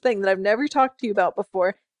self-conscious thing that I've never talked to you about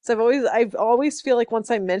before. So I've always feel like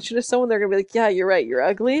once I mention to someone, they're gonna be like, "Yeah, you're right, you're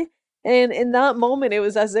ugly." And in that moment, it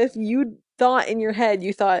was as if you thought in your head,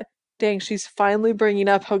 you thought, "Dang, she's finally bringing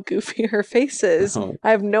up how goofy her face is. oh, I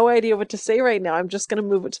have no idea what to say right now. I'm just gonna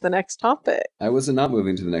move it to the next topic." I was not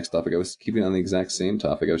moving to the next topic. I was keeping on the exact same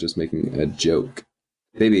topic. I was just making a joke.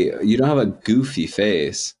 Baby, you don't have a goofy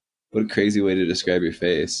face. What a crazy way to describe your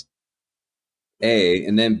face. A,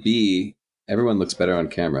 and then B, everyone looks better on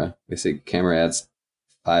camera. They say camera adds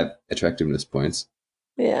 5 attractiveness points.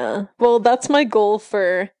 Yeah. Well, that's my goal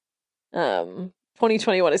for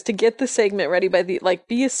 2021 is to get the segment ready by the like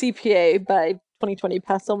be a CPA by 2020,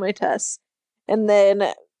 pass all my tests, and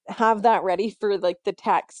then have that ready for like the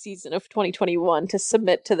tax season of 2021 to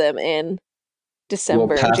submit to them in Well,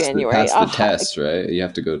 December, January. pass the test, right? You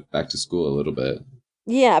have to go back to school a little bit.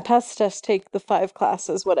 Yeah, pass the test, take the 5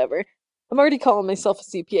 classes, whatever. I'm already calling myself a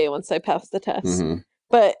CPA once I pass the test. Hmm.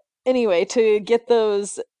 But anyway, to get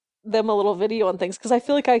them a little video on things, because I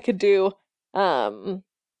feel like I could do um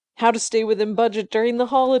how to stay within budget during the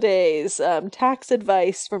holidays, tax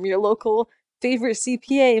advice from your local favorite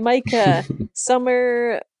CPA, Micah,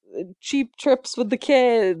 summer cheap trips with the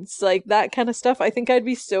kids, like that kind of stuff. I think I'd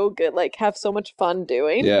be so good, like have so much fun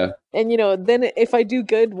doing. Yeah. And then if I do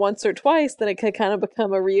good once or twice, then it could kind of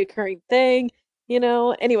become a reoccurring thing.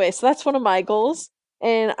 Anyway, so that's one of my goals.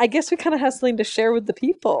 And I guess we kind of have something to share with the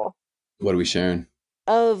people. What are we sharing?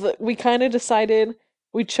 We kind of decided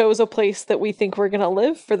we chose a place that we think we're gonna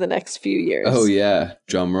live for the next few Oh, years. yeah.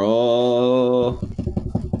 Drum roll.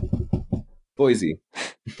 Boise.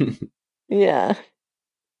 Yeah,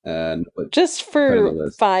 And what just part of the for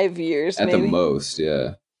list? 5 years, At the maybe. most,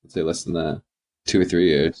 yeah. I'd say less than that. 2 or 3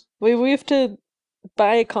 years. We have to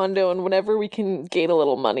buy a condo, and whenever we can gain a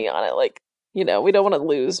little money on it, like we don't want to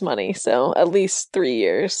lose money, so at least 3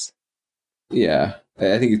 years. Yeah.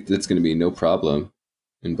 I think that's going to be no problem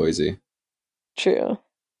in Boise. True.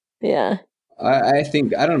 Yeah. I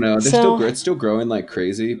think, I don't know. So It's still growing like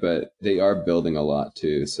crazy, but they are building a lot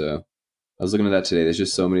too. So I was looking at that today. There's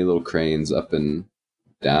just so many little cranes up and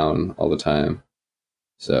down all the time.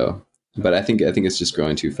 So, but I think it's just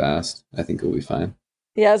growing too fast. I think it'll be fine.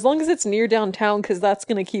 yeah, as long as it's near downtown, because that's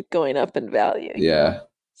gonna keep going up in value. Yeah.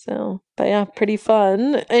 So, but yeah, pretty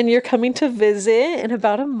fun. And you're coming to visit in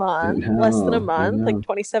about a I month, less than a know, I month, like know.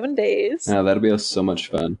 27 days. Oh, that'll be so much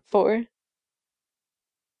fun. For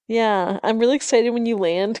Yeah, I'm really excited when you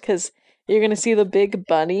land because you're gonna see the big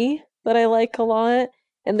bunny that I like a lot.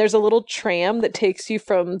 And there's a little tram that takes you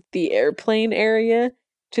from the airplane area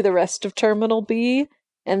to the rest of Terminal B.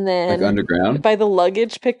 And Like then underground? by the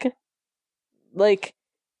luggage pick, like,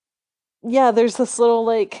 yeah, there's this little,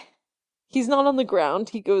 like, he's not on the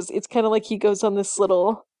ground. It's kind of like he goes on this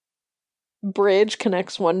little bridge,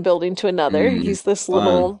 connects one building to another. Mm, He's this fun.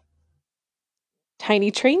 little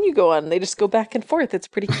tiny train you go on. They just go back and forth. It's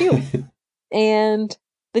pretty cute. And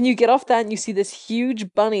then you get off that and you see this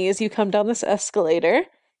huge bunny as you come down this escalator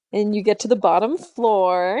and you get to the bottom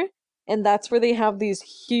floor. And that's where they have these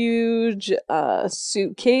huge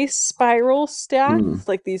suitcase spiral Mm, stacks,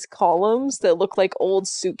 like these columns that look like old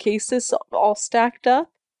suitcases all stacked up.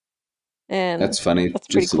 And that's funny. that's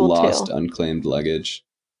pretty Just cool lost too. unclaimed luggage.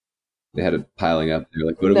 They had it piling up. They're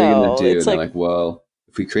like, what are we gonna No, do? it's And they're like, like, well,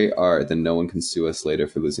 if we create art, then no one can sue us later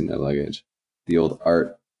for losing their luggage. The old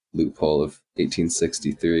art loophole of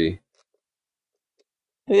 1863.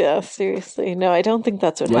 yeah, seriously. No, I don't think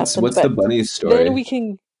that's what What's happened. what's the But bunny's then story? we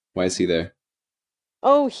can Why is he there?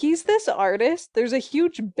 Oh, he's this artist. There's a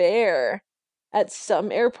huge bear at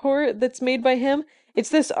some airport that's made by him. It's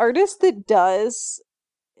this artist that does,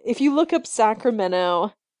 if you look up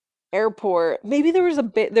Sacramento Airport, maybe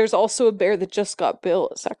there's also a bear that just got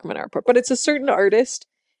built at Sacramento Airport, but it's a certain artist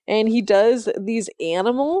and he does these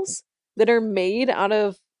animals that are made out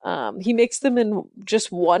of he makes them in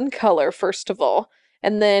just one color first of all,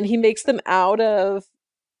 and then he makes them out of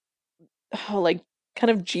like kind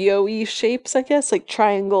of GOE shapes, I guess, like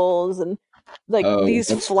triangles and like Oh, these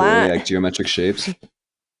that's cool. Yeah, flat. like geometric shapes.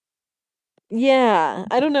 Yeah,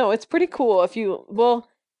 I don't know. It's pretty cool if well,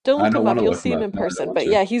 don't I look don't him want up. to You'll look him see him up. in No, I don't person. want But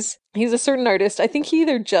to. yeah, he's a certain artist. I think he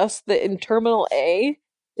either just the in Terminal A,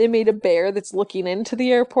 they made a bear that's looking into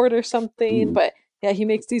the airport or something. Ooh. But yeah, he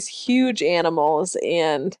makes these huge animals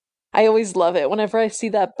and I always love it. Whenever I see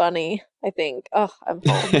that bunny, I think, oh, I'm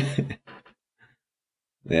home.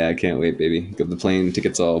 Yeah, I can't wait, baby. Got the plane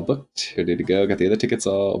tickets all booked. Ready to go. Got the other tickets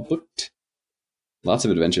all booked. Lots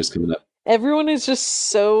of adventures coming up. Everyone is just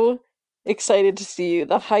so excited to see you.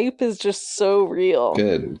 The hype is just so real.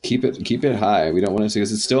 Good. Keep it high. We don't want it to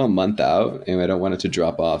because it's still a month out, and I don't want it to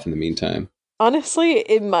drop off in the meantime. Honestly,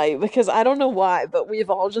 it might because I don't know why, but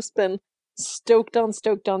we've all just been stoked on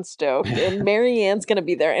stoked on stoked. And Marianne's gonna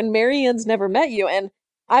be there. And Marianne's never met you. And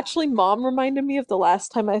actually, Mom reminded me of the last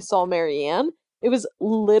time I saw Marianne. It was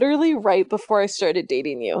literally right before I started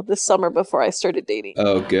dating you, the summer before I started dating you.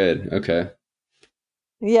 Oh, good. Okay.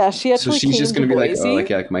 Yeah, she So actually she's just came to gonna be like, oh,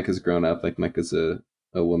 Boise. like Micah's grown up. Like Micah's a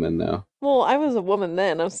woman now. Well, I was a woman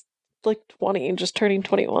then. I was like 20, just turning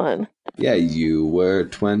 21. Yeah, you were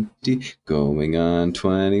 20, going on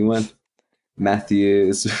 21.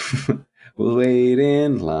 Matthews will wait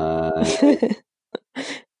in line.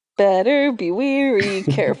 Better be weary,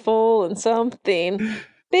 careful, and something.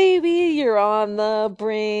 Baby, you're on the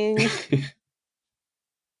brink.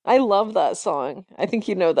 I love that song. I think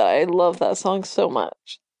you know that. I love that song so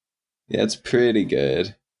much. Yeah, it's pretty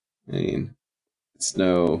good. I mean, it's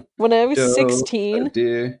no When I was Joe, 16,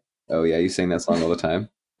 dear. Oh yeah, you sing that song all the time.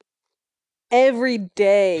 every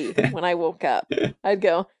day when I woke up, I'd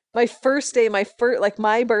go. My first day, like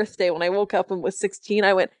my birthday, when I woke up and was 16,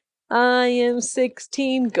 I went, I am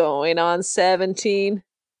 16, going on 17.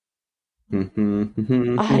 I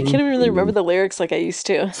can't even really remember the lyrics like I used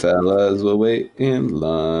to. Fellas will wait in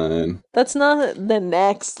line. That's not the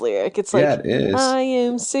next lyric. It's Yeah, like, it is. I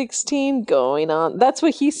am 16 going on. That's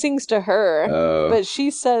what he sings to her. Oh, But she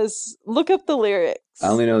says, look up the I lyrics.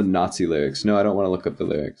 only know Nazi lyrics. No, I don't want to look up the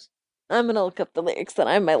lyrics. I'm gonna look up the lyrics that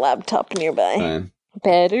I have my laptop nearby. Fine.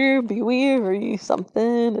 Better be weary,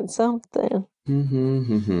 something and something.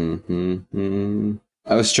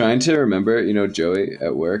 I was trying to remember, Joey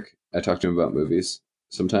at work. I talked to him about movies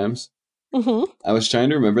sometimes. Hmm. I was trying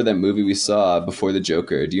to remember that movie we saw before the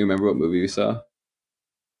Joker. Do you remember what movie we saw?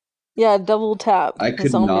 Yeah, double tap, I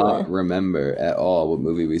could not Zombieland. remember at all what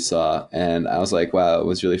movie we saw, and I was like, "Wow, it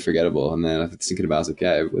was really forgettable." And then I was thinking about, it, I was like,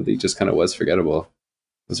 "Yeah, it really just kind of was forgettable.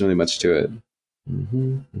 Wasn't really much to it."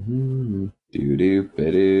 Do do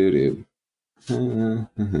do do.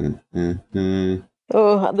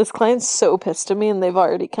 Oh, this client's so pissed at me and they've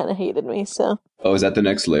already kind of hated me, so. Oh, is that the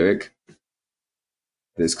next lyric?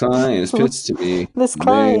 This client is pissed to me. This Mayor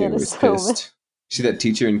client is was so. pissed. See that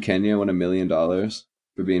teacher in Kenya won $1 million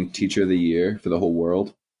for being teacher of the year for the whole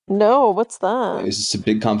world. No, what's that? It's just a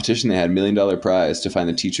big competition. They had $1 million prize to find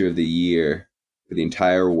the teacher of the year for the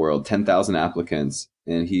entire world. 10,000 applicants,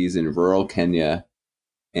 and he's in rural Kenya,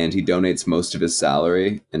 and he donates most of his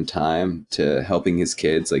salary and time to helping his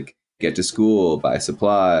kids like get to school, buy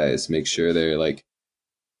supplies, make sure they're like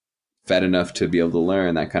fed enough to be able to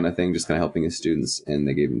learn, that kind of thing, just kind of helping his students. And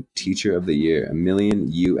they gave him Teacher of the Year, $1 million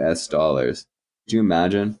US. Do you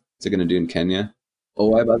imagine what's it going to do in Kenya?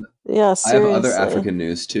 Oh, Yeah, I have other seriously. African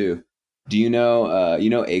news too. Do you know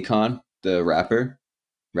Akon, the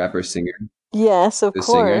rapper singer, Yes, of the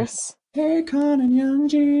singer? course. Akon and Young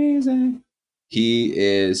Jeezy. He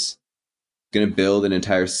is going to build an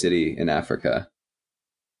entire city in Africa.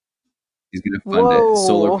 He's going to fund it.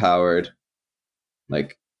 Solar Whoa, powered,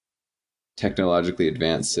 like technologically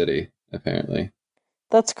advanced city, apparently.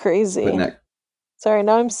 that's Putting crazy. that, Sorry,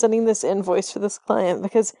 now I'm sending this invoice for this client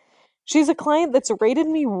because she's a client that's rated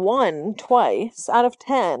me 1 twice out of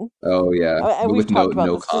 10. oh yeah, but We've with talked about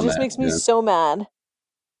no this. It just comment. makes me Yeah. so mad.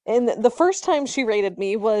 And the first time she rated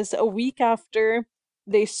me was a week after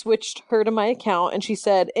they switched her to my account, and she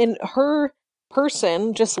said, and her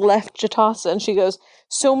person just left Jatasa, and she goes,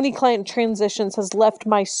 "So many client transitions has left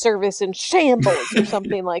my service in shambles," or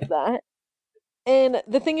something like that. And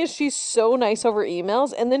the thing is, she's so nice over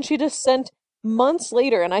emails, and then she just sent months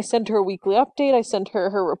later, and I sent her a weekly update, I sent her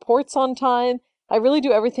her reports on time. I really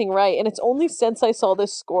do everything right, and it's only since I saw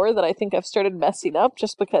this score that I think I've started messing up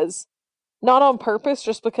just because not on purpose,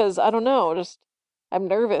 just because I don't know, just I'm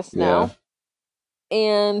nervous Yeah. now.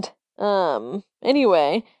 And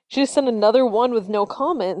anyway, she just sent another one with no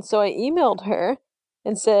comment, so I emailed her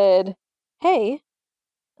and said, "Hey,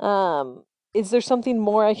 is there something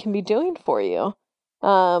more I can be doing for you?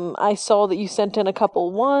 I saw that you sent in a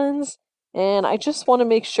couple ones, and I just want to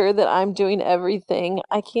make sure that I'm doing everything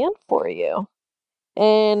I can for you."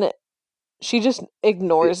 And she just I-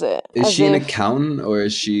 ignores it Is as she an if accountant or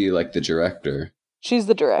is she like the director? she's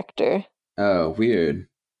the director. Oh, weird.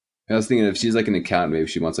 I was thinking if she's like an accountant, maybe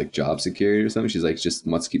she wants like job security or something. She's like just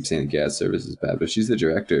wants to keep saying gas service is bad, but she's the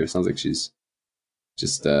director. It sounds like she's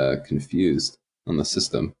just confused on the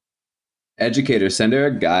system. Educator, send her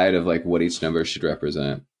a guide of like what each number should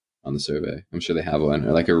represent on the survey. I'm sure they have one,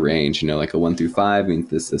 or like a range. You know, like a 1 through 5 means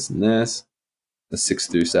this, this, and this. A 6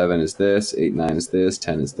 through 7 is this. 8, 9 is this.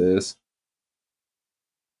 10 is this.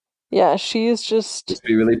 Yeah, she is just Just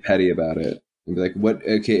be really petty about it. And be like, what?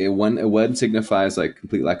 Okay, one signifies like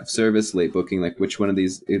complete lack of service, late booking. Like, which one of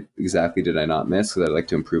these exactly did I not miss? Because I'd like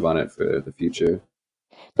to improve on it for the future.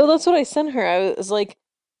 though that's what I sent her. I was like,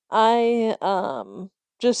 I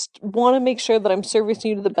just want to make sure that I'm servicing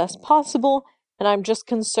you to the best possible, and I'm just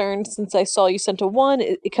concerned since I saw you sent a one.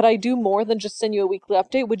 Could I do more than just send you a weekly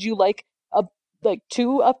update? Would you like a like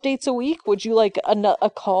 2 updates a week? Would you like a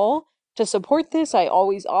call to support this? I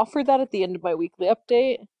always offer that at the end of my weekly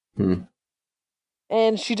update, Hmm.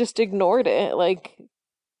 and she just ignored it. Like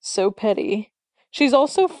so petty. She's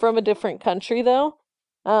also from a different country though.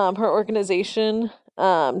 Her organization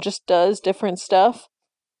just does different stuff.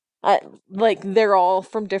 I, like they're all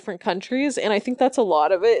from different countries, and I think that's a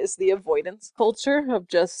lot of it is the avoidance culture of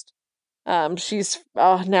just she's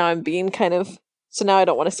oh now I'm being kind of so now I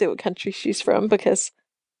don't want to say what country she's from because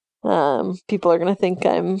people are gonna think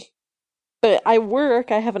I'm but I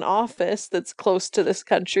have an office that's close to this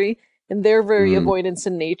country, and they're very Mm. avoidance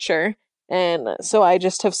in nature. And so I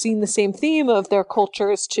just have seen the same theme of their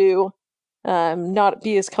cultures to not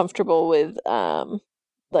be as comfortable with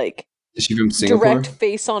like Is she from direct Singapore?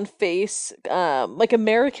 face on face. Like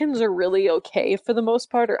Americans are really okay for the most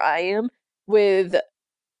part, or I am, with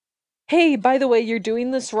hey, by the way, you're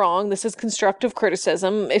doing this wrong. This is constructive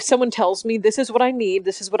criticism. If someone tells me this is what I need,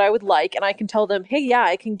 this is what I would like, and I can tell them, hey, yeah,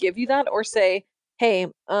 I can give you that, or say, hey,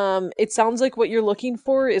 it sounds like what you're looking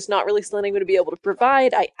for is not really something I'm going to be able to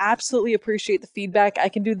provide. I absolutely appreciate the feedback. I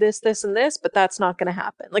can do this, this, and this, but that's not going to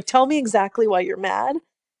happen. Like, tell me exactly why you're mad.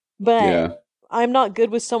 But Yeah. I'm not good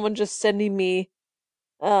with someone just sending me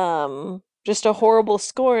just a horrible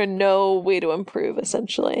score and no way to improve,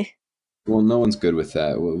 essentially. Well, no one's good with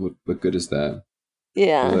that. What good is that? What does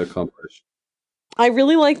Yeah. that accomplish? I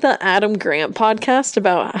really like the Adam Grant podcast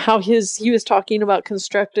about how he was talking about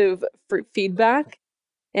constructive feedback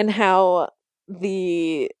and how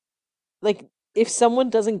the like if someone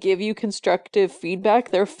doesn't give you constructive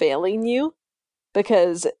feedback, they're failing you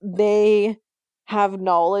because they have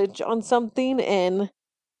knowledge on something and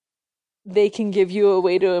they can give you a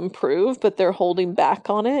way to improve, but they're holding back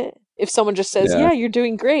on it. If someone just says, Yeah. "Yeah, you're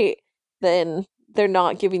doing great," then they're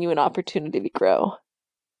not giving you an opportunity to grow.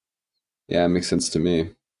 Yeah, it makes sense to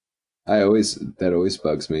me. That always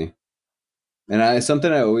bugs me. And I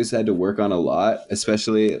something I always had to work on a lot,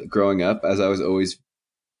 especially growing up, as I was always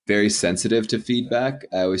very sensitive to feedback.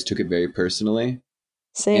 I always took it very personally.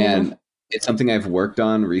 Same. And it's something I've worked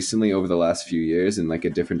on recently over the last few years and like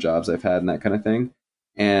at different jobs I've had and that kind of thing.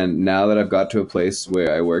 And now that I've got to a place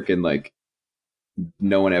where I work in like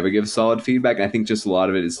no one ever gives solid feedback. And I think just a lot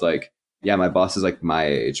of it is like, yeah, my boss is like my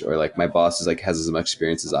age, or like my boss is like has as much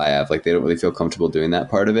experience as I have. Like they don't really feel comfortable doing that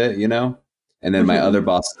part of it, you know? And then my Hmm. other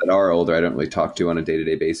bosses that are older, I don't really talk to on a day to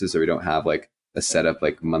day basis, or we don't have like a set up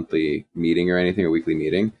like monthly meeting or anything or weekly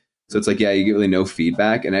meeting. So it's like, yeah, you get really no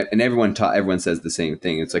feedback, and everyone says the same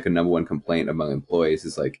thing. It's like a number one complaint among employees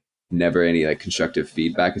is like never any like constructive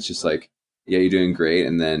feedback. It's just like, yeah, you're doing great,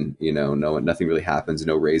 and then nothing really happens,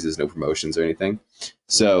 no raises, no promotions or anything.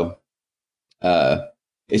 So uh,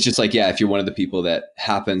 it's just like, yeah, if you're one of the people that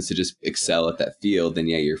happens to just excel at that field, then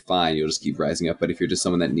yeah, you're fine. You'll just keep rising up. But if you're just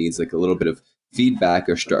someone that needs like a little bit of feedback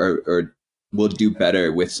or will do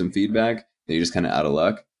better with some feedback, then you're just kind of out of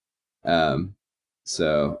luck. Um,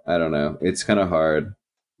 so I don't know. It's kind of hard.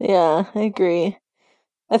 Yeah, I agree.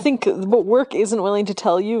 I think what work isn't willing to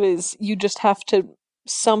tell you is you just have to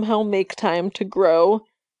somehow make time to grow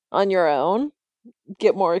on your own,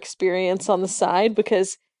 get more experience on the side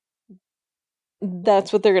because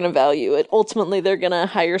that's what they're going to value. It ultimately they're going to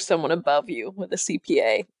hire someone above you with a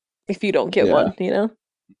CPA if you don't get Yeah, one, you know?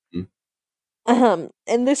 mm,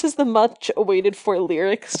 And this is the much awaited for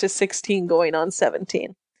lyrics to 16 going on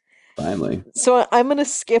 17. finally So I'm going to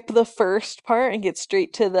skip the first part and get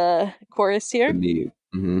straight to the chorus the here. meat.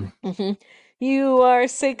 Hmm. You are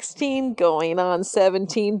 16 going on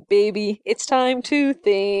 17, baby. It's time to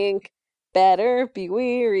think. Better be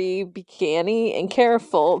weary, be canny, and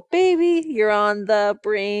careful. Baby, you're on the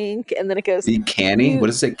brink. And then it goes, Be canny. you, What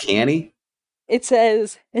does it say? Canny? it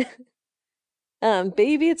says,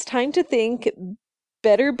 baby, it's time to think.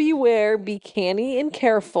 Better beware, be canny and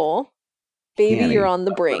careful. Baby, you're Canny. on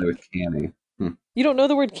the I thought it brink. was canny. You don't know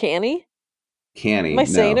the word canny? Am Canny. I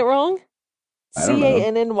saying it No, wrong? I don't C A know.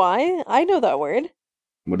 N N Y. I know that word.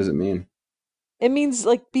 What does it mean? It means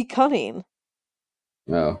like be cunning,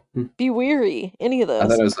 Oh, be weary, any of I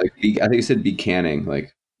thought those. it was like I think you said be canning,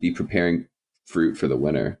 like be preparing fruit for the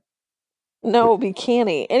winter. But No, be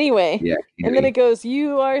canny. Anyway, yeah, and then it canny. goes,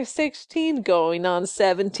 you are 16 going on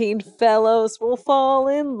 17. Fellows will fall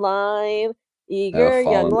in line. Oh, Eager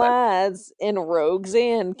young fallen. lads and rogues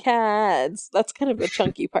and cads. That's kind of the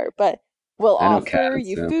chunky part, but we'll I know offer cats.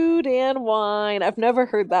 you So. food and wine. I've never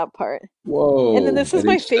heard that part. And then Whoa! this At is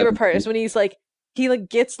my age favorite part 17. is when he like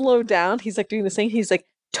gets low down, he's like doing this thing, he's like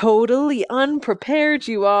totally unprepared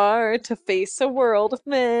you are to face a world of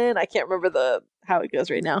men. I can't remember the how it goes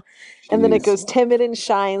right now. And then it Jeez. goes timid and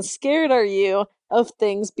shy and scared are you of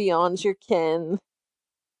things beyond your kin.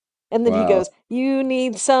 And then he Wow. goes, you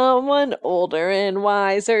need someone older and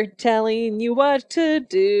wiser telling you what to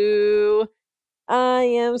do. I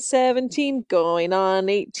am 17, going on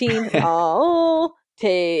 18. I'll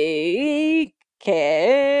take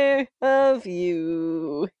care of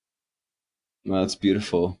you. Well, that's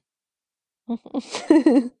beautiful.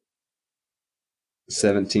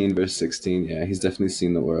 17 verse 16. Yeah, he's definitely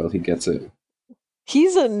seen the world. He gets it.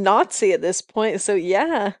 He's a Nazi at this point, so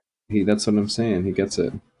yeah. That's what I'm saying. He gets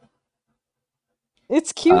it.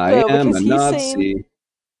 It's cute I though, am because a he's saying, Nazi.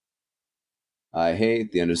 I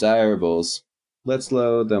hate the undesirables. Let's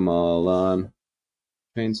load them all on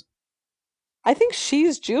trains. I think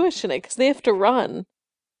she's Jewish in it because they have to run.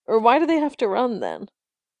 Or why do they have to run then?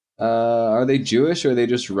 Are they Jewish or are they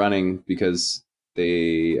just running because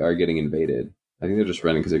they are getting invaded? I think they're just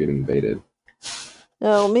running because they're getting invaded.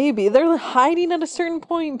 Oh, maybe. They're hiding at a certain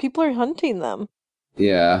point and people are hunting them.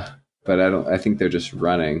 Yeah, but I don't. I think they're just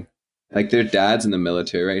running. Like their dad's in the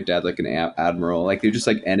military, right? Dad like an admiral. Like they're just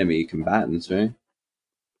like enemy combatants, right?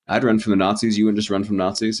 I'd run from the Nazis. You wouldn't just run from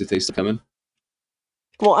Nazis if they still coming.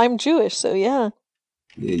 Well, I'm Jewish, so yeah.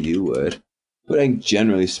 Yeah, you would. But I think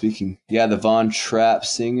generally speaking, yeah, the Von Trapp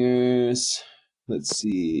singers. Let's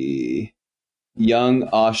see. Young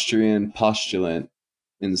Austrian postulant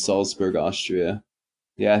in Salzburg, Austria.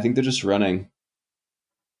 Yeah, I think they're just running.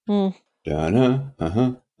 Hmm. Dun-huh,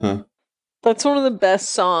 uh-huh, huh. That's one of the best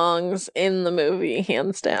songs in the movie,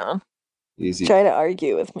 hands down. Easy. Try to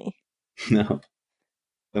argue with me. No,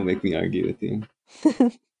 don't make me argue with you.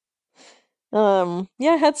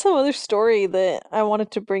 Yeah, I had some other story that I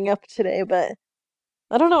wanted to bring up today, but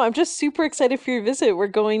I don't know. I'm just super excited for your visit. We're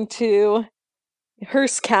going to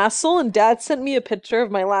Hearst Castle, and Dad sent me a picture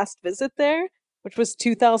of my last visit there, which was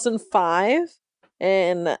 2005.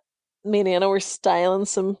 And me and Anna were styling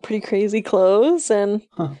some pretty crazy clothes, and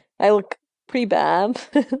Huh. I look pretty bad.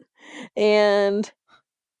 And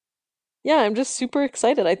yeah, I'm just super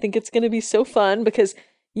excited. I think it's going to be so fun because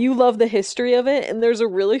you love the history of it, and there's a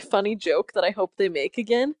really funny joke that I hope they make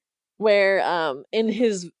again, where in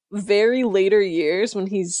his very later years when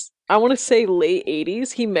he's, I want to say late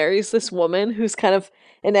 80s, he marries this woman who's kind of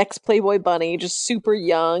an ex-Playboy bunny, just super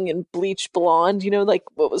young and bleach blonde, like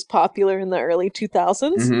what was popular in the early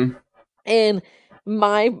 2000s. Mm-hmm. And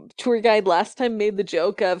my tour guide last time made the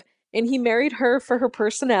joke of, and he married her for her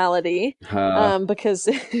personality, because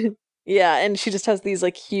yeah, and she just has these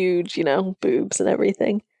like huge, boobs and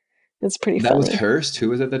everything. It's pretty That was funny. Hearst. Who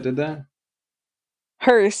was it that did that?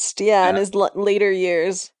 Hearst, yeah, in Yeah, his later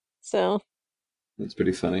years. So, that's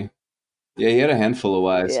pretty funny. Yeah, he had a handful of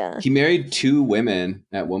wives. yeah. He married two women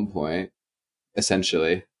at one point,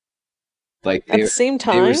 essentially. Like At the same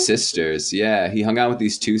they were time, sisters. Yeah, he hung out with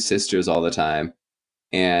these two sisters all the time,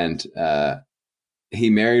 and he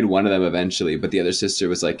married one of them eventually. But the other sister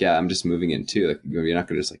was like, "Yeah, I'm just moving in too. Like, you're not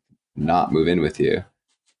gonna just like not move in with you."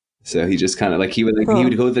 So he just kind of he huh.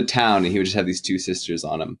 would go to the town and he would just have these two sisters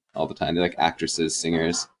on him all the time. They're like actresses,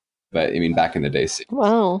 singers. But I mean, back in the day,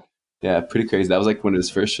 Wow. yeah, pretty crazy. That was like one of his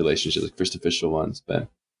first relationships, like first official ones. But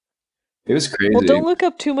it was Well, crazy. don't look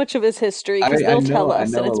up too much of his history because I they'll tell know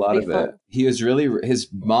us, and a it's lot pretty of it. fun. He was really his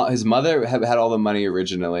mother had all the money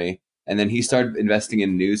originally, and then he started investing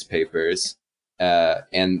in newspapers.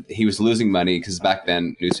 And he was losing money because back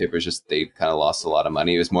then newspapers just they kind of lost a lot of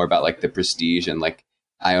money. It was more about like the prestige and like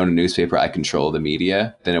I own a newspaper, I control the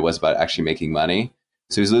media than it was about actually making money.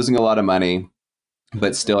 So he was losing a lot of money,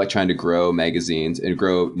 but still like trying to grow magazines and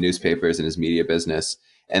grow newspapers in his media business.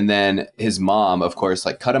 And then his mom, of course,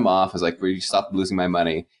 like cut him off, was like, "Will you stop losing my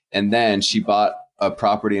money?" And then she bought a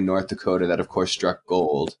property in North Dakota that, of course, struck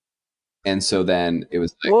gold. And so then it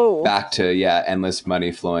was like Whoa. back to yeah, endless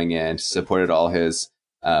money flowing in. Supported all his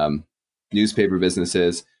um, newspaper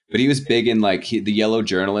businesses, but he was big in like the yellow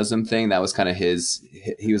journalism thing. That was kind of his.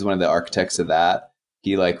 He was one of the architects of that.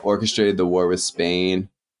 He like orchestrated the war with Spain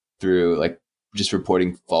through like just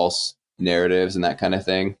reporting false narratives and that kind of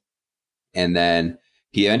thing. And then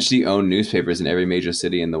he eventually owned newspapers in every major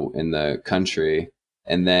city in the country.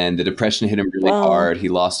 And then the depression hit him really Wow. hard. He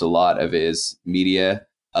lost a lot of his media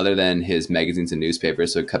other than his magazines and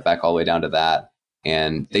newspapers, so it cut back all the way down to that.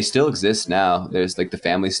 And they still exist now. There's like the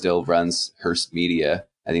family still runs Hearst Media.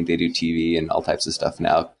 I think they do TV and all types of stuff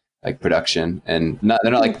now, like production. And not Hmm.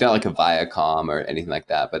 they're not like a Viacom or anything like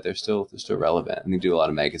that, but they're still relevant. And they do a lot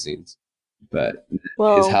of magazines. But his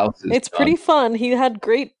Well, house is it's gone. pretty fun. He had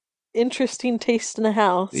great, interesting taste in a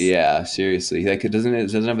house. Yeah, seriously. Like it doesn't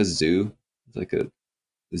have a zoo. It's like a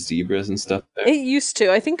the zebras and stuff there. It used to.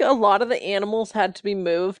 I think a lot of the animals had to be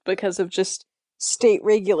moved because of just state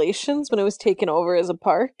regulations when it was taken over as a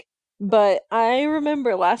park. But I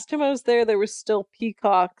remember last time I was there, there was still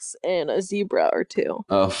peacocks and a zebra or two.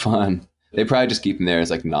 Oh, fun. They probably just keep them there as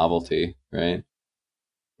like novelty, right?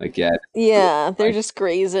 Like yeah, Yeah, they're like just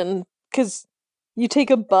grazing because you take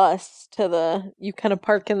a bus to you kind of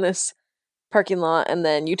park in this parking lot and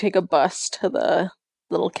then you take a bus to the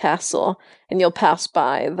little castle and you'll pass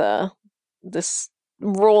by this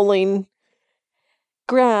rolling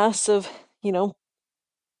grass of, you know,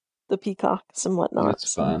 the peacocks and whatnot.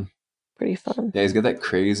 it's So fun. pretty fun. Yeah, he's got that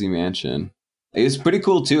crazy mansion. It's pretty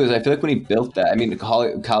cool too. Is I feel like when he built that, I mean,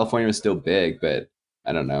 California was still big, but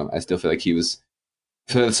I don't know. I still feel like he was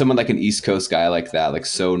for someone like an East Coast guy like that, like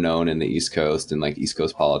so known in the East Coast and like East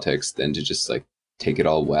Coast politics, then to just like take it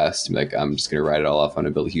all west and be like, I'm just gonna write it all off. I'm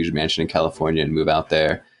gonna build a huge mansion in California and move out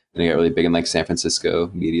there. And he got really big in like San Francisco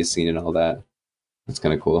media scene and all that. That's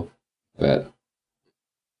kind of cool. But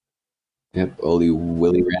yep, Oli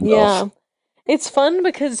Willie Randolph. Yeah. It's fun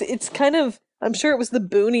because it's kind of, I'm sure it was the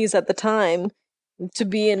boonies at the time to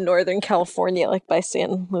be in Northern California, like by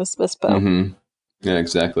San Luis Obispo. Mm-hmm. Yeah,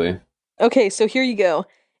 exactly. Okay, so here you go.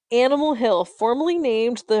 Animal Hill, formerly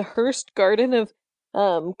named the Hearst Garden of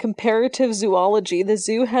Comparative Zoology. The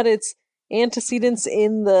zoo had its antecedents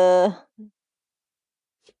in the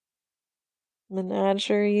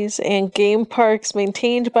menageries and game parks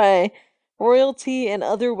maintained by royalty and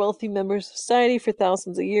other wealthy members of society for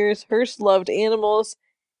thousands of years. Hearst loved animals,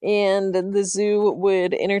 and the zoo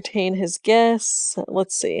would entertain his guests.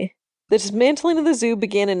 Let's see. The dismantling of the zoo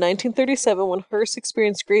began in 1937 when Hearst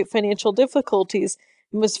experienced great financial difficulties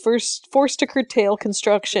and was first forced to curtail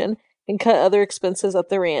construction and cut other expenses at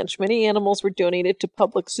the ranch. Many animals were donated to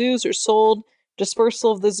public zoos or sold.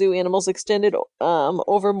 Dispersal of the zoo animals extended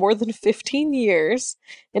over more than 15 years,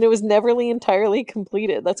 and it was never entirely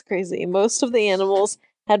completed. That's crazy. Most of the animals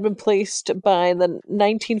had been placed by the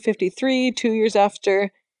 1953, 2 years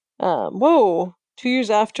after. Whoa, 2 years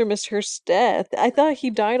after Mr. Hearst's death. I thought he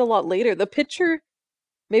died a lot later. The picture,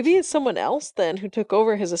 maybe it's someone else then who took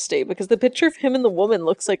over his estate because the picture of him and the woman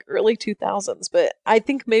looks like early 2000s, but I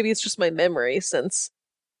think maybe it's just my memory since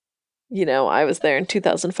I was there in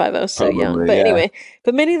 2005. I was so young. Probably, But yeah. anyway,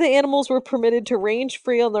 but many of the animals were permitted to range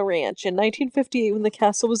free on the ranch. In 1958, when the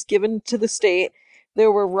castle was given to the state,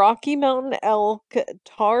 there were Rocky Mountain elk,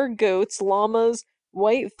 tar goats, llamas,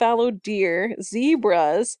 white fallow deer,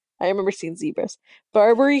 zebras. I remember seeing zebras,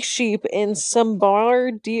 Barbary sheep, and some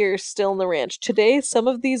bar deer still in the ranch. Today, some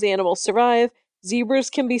of these animals survive.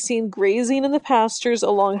 Zebras can be seen grazing in the pastures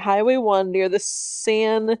along Highway 1 near the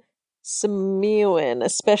San Simeon,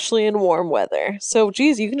 especially in warm weather. So,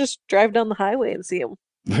 geez, you can just drive down the highway and see them.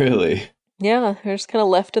 Really? Yeah, they're just kind of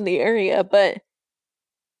left in the area, but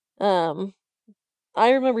um,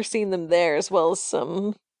 I remember seeing them there as well as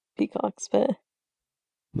some peacocks. But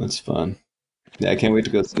That's fun. Yeah, I can't wait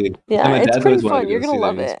to go see. Yeah, yeah, my it's dad's pretty always wanted to fun. You're go gonna see there,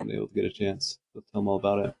 love and he's it. been able to get a chance. So tell him all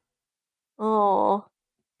about it. Oh,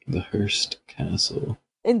 The Hearst Castle.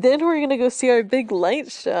 and then we're gonna go see our big light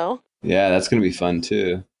show. Yeah, that's gonna be fun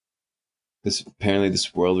too. This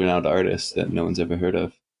world-renowned artist that no one's ever heard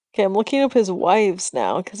of. Okay, I'm looking up his wives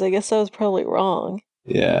now because I guess I was probably wrong.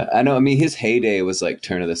 Yeah, I know. I mean, his heyday was like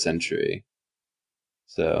turn of the century.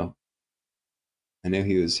 So I knew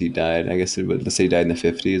he died. I guess let's say he died in the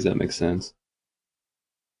 50s. That makes sense.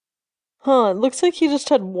 Huh, it looks like he just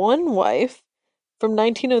had one wife from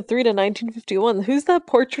 1903 to 1951. Who's that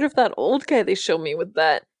portrait of that old guy they show me with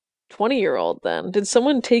that 20-year-old then? Did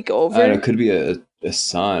someone take I don't know. over? It could be a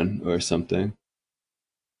son or something.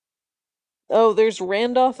 Oh, there's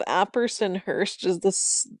Randolph Apperson Hearst is the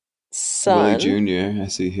Willie son. Jr. I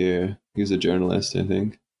see here. He was a journalist, I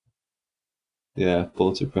think. Yeah,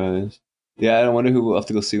 Pulitzer Prize. Yeah, I wonder who we'll have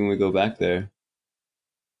to go see when we go back there.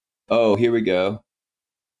 Oh, here we go.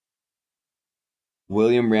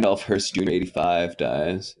 William Randolph Hearst Jr., 85,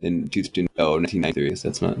 dies in 1993. So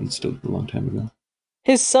that's not it's still a long time ago.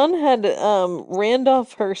 His son had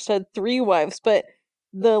Randolph Hearst had three wives, but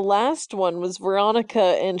the last one was Veronica,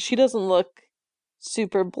 and she doesn't look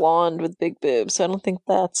super blonde with big boobs, so I don't think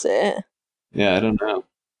that's it. Yeah, I don't know.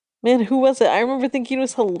 Man, who was it? I remember thinking it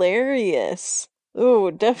was hilarious.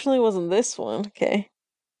 Oh, definitely wasn't this one. Okay.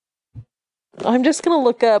 I'm just gonna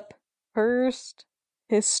look up Hearst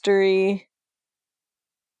history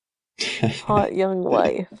hot young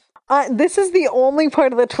wife. This is the only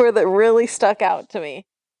part of the tour that really stuck out to me.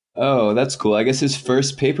 Oh, that's cool. I guess his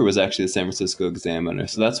first paper was actually the San Francisco Examiner,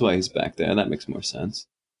 so that's why he's back there. That makes more sense.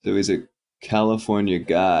 So he's a California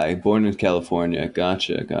guy, born in California.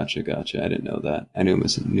 Gotcha, gotcha, gotcha. I didn't know that. I knew him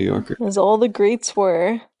as a New Yorker. As all the greats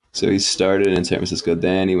were. So he started in San Francisco,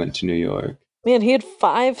 then he went to New York. Man, he had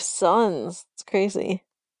 5 sons. It's crazy.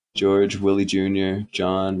 George, Willie Jr.,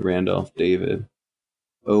 John, Randolph, David.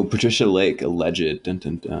 Oh, Patricia Lake, alleged. Dun,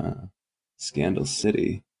 dun, dun. Scandal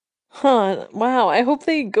City. Huh. Wow. I hope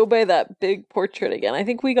they go by that big portrait again. I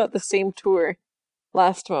think we got the same tour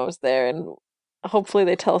last time I was there, and hopefully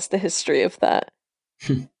they tell us the history of that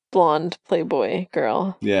blonde Playboy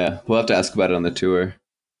girl. Yeah, we'll have to ask about it on the tour.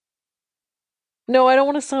 No, I don't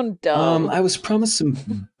want to sound dumb. I was promised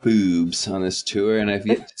some boobs on this tour, and I've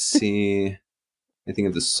yet to see anything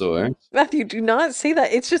of the sort. Matthew, do not say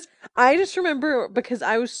that. It's just, I just remember because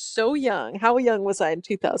I was so young. How young was I in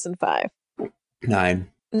 2005?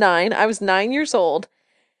 9. 9. I was 9 years old.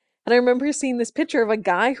 And I remember seeing this picture of a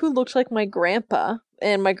guy who looked like my grandpa.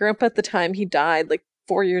 And my grandpa at the time, he died like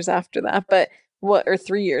 4 years after that, or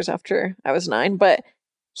 3 years after I was 9. But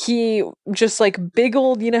he just like big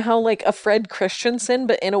old, how like a Fred Christensen,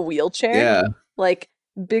 but in a wheelchair. Yeah. Like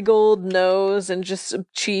big old nose and just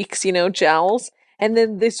cheeks, jowls. And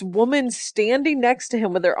then this woman standing next to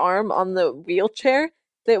him with her arm on the wheelchair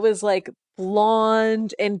that was like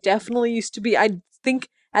blonde and definitely used to be, I think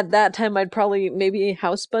at that time I'd probably, maybe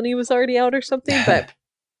House Bunny was already out or something, but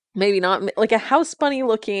maybe not, like a House Bunny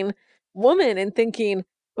looking woman, and thinking,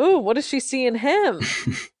 "Ooh, what does she see in him?"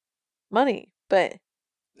 Money. But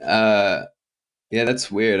Yeah,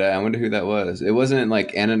 that's weird. I wonder who that was. It wasn't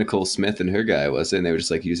like Anna Nicole Smith and her guy, was it? And they were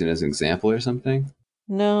just like using it as an example or something?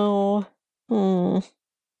 no.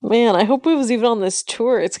 Man, I hope it was even on this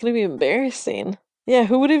tour. It's gonna be embarrassing. Yeah,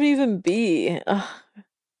 who would it even be?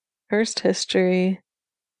 Hearst history.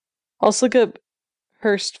 Also look up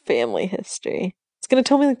Hearst family history. It's gonna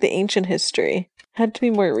tell me like the ancient history. Had to be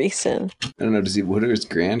more recent. I don't know. What are his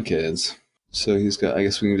grandkids? So he's got, I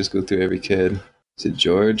guess we can just go through every kid. Is it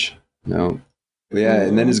George? No. But yeah,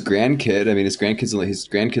 and then his grandkid, I mean, his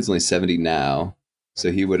grandkid's only 70 now.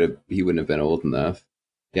 So he wouldn't have been old enough.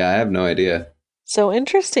 Yeah, I have no idea. So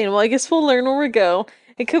interesting. Well, I guess we'll learn where we go.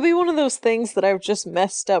 It could be one of those things that I've just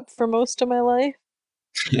messed up for most of my life.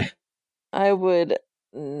 I would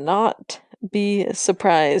not be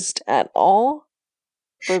surprised at all,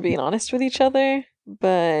 if we're being honest with each other,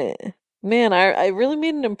 but Man, I really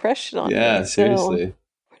made an impression on you, Yeah, so seriously.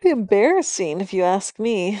 pretty embarrassing if you ask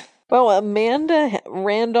me. Well, Amanda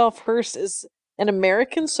Randolph Hearst is an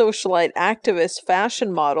American socialite, activist,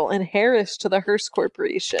 fashion model, and heiress to the Hearst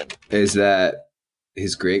Corporation. Is that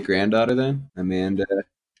his great granddaughter then? Amanda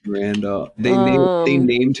Randolph. They Um,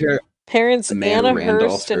 named her Parents Amanda Anna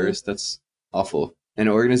Randolph Hearst and Hearst. That's awful. An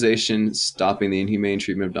organization stopping the inhumane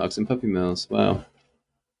treatment of dogs in puppy mills. Wow.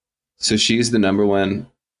 So she's the number one.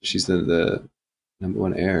 She's the number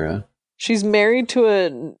one heir. Huh? she's married to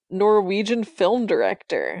a Norwegian film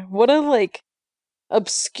director. What a like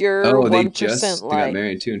obscure Oh, they 1% just got life.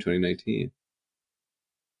 married too in 2019.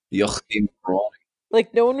 Joachim Braun.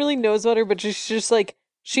 Like no one really knows about her, but she's just like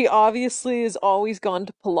she obviously has always gone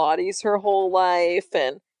to Pilates her whole life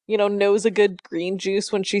and knows a good green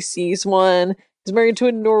juice when she sees one. Is married to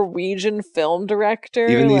a Norwegian film Even director.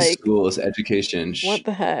 these Like schools, education, what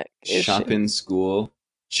the heck is she? Chopin School,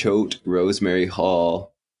 Choate, Rosemary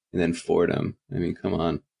Hall, and then Fordham. I mean, come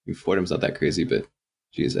on. I mean, Fordham's not that crazy, but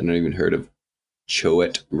geez, I never even heard of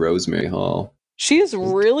Choate, Rosemary Hall. She is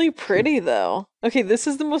really pretty though. Okay, this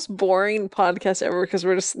is the most boring podcast ever because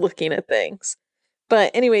we're just looking at things. But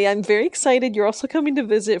anyway, I'm very excited. You're also coming to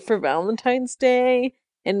visit for Valentine's Day,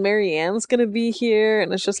 and Marianne's gonna be here,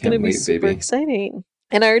 and it's just gonna Can't be wait, super baby. exciting.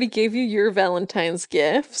 And I already gave you your Valentine's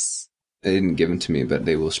gifts. They didn't give them to me, but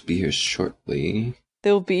they will be here shortly.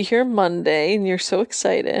 They'll be here Monday, and you're so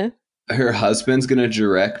excited. Her husband's gonna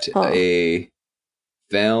direct Huh. a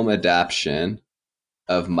film adaptation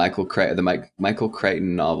of Michael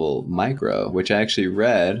Crichton novel Micro, which I actually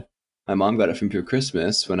read. My mom got it from for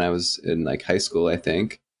Christmas when I was in like high school, I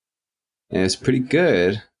think, and it's pretty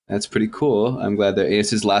good. That's pretty cool. I'm glad that it's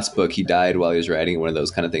his last book. He died while he was writing one of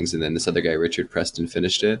those kind of things, and then this other guy, Richard Preston,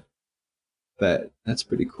 finished it. But that's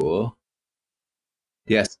pretty cool.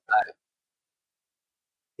 Yes,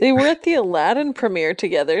 They were at the Aladdin premiere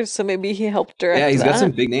together, so maybe he helped yeah, direct he's got some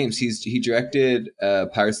that. big names. He directed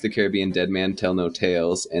Pirates of the Caribbean, Dead Man Tell No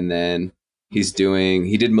Tales, and then he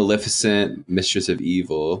did Maleficent, Mistress of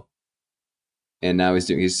Evil, and now he's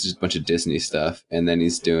just a bunch of Disney stuff, and then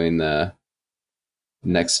he's doing the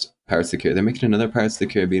next Pirates of the Caribbean. They're making another Pirates of the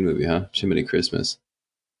Caribbean movie, huh? Chimney Christmas.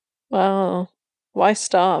 Wow. Why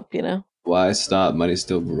stop, Why stop? Money's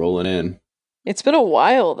still rolling in. It's been a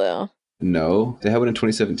while though. No, they had one in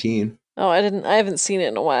 2017. Oh, I haven't seen it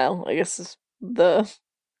in a while. I guess it's the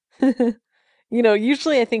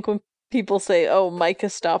usually I think when people say, "Oh, Micah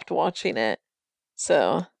stopped watching it."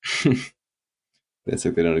 So, That's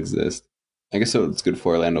like they don't exist. I guess so. It's good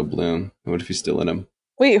for Orlando Bloom. What if he's still in them?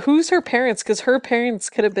 wait, who's her parents? Because her parents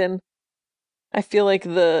could have been, I feel like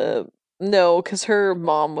no, because her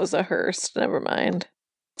mom was a Hearst. Never mind.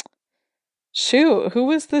 Shoot, who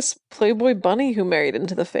was this Playboy bunny who married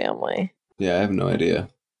into the family? Yeah, I have no idea.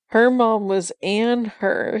 Her mom was Anne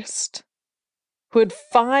Hearst, who had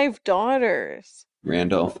 5 daughters.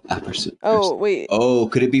 Randolph Apperson. Oh, wait. Oh,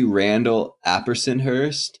 could it be Randall Apperson?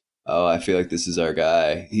 Oh, I feel like this is our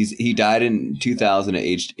guy. He died in 2000 at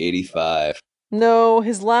aged 85. No,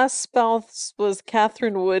 his last spouse was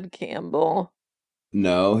Catherine Wood Campbell.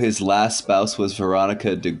 No, his last spouse was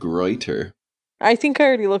Veronica de Gruyter. I think I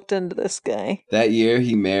already looked into this guy. That year,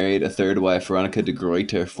 he married a third wife, Veronica de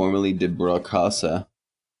Gruyter, formerly de Brocasa.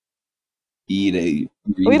 We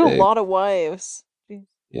had a lot of wives. Jeez.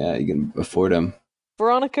 Yeah, you can afford him.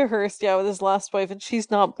 Veronica Hearst, yeah, with his last wife, and she's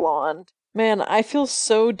not blonde. Man, I feel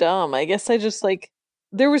so dumb. I guess I just like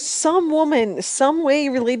there was some woman, some way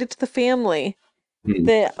related to the family Hmm.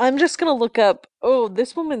 that I'm just gonna look up. Oh,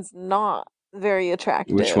 this woman's not very Which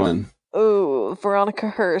attractive. one? Oh, Veronica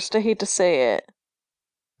Hearst. I hate to say it.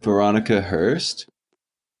 Veronica Hearst?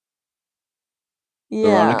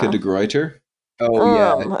 Veronica Yeah. de Gruyter? Oh,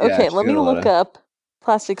 yeah. Yeah, Okay, she's let got me a lot look of. up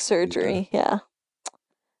plastic Yeah. surgery. Yeah.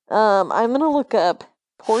 I'm gonna look up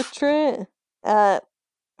portrait at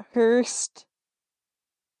Hearst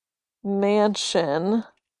Mansion.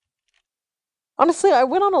 Honestly, I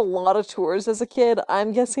went on a lot of tours as a kid.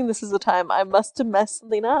 I'm guessing this is the time I must have messed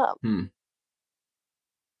something up. Hmm.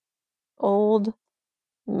 Old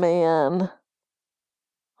man.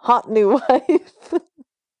 Hot new wife.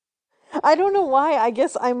 I don't know why. I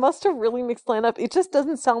guess I must have really mixed line up. It just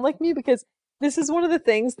doesn't sound like me because this is one of the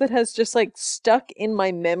things that has just like stuck in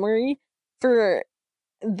my memory for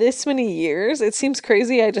this many years. It seems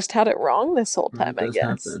crazy I just had it wrong this whole time, It I does guess.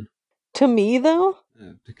 happen. To me, though,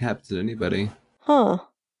 It happens to anybody. huh?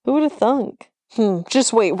 Who would have thunk?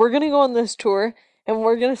 Just wait. We're gonna go on this tour and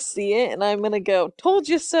we're gonna see it, and I'm gonna go, told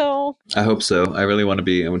you so. I hope so. I really want to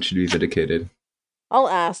be. I want you to be vindicated. I'll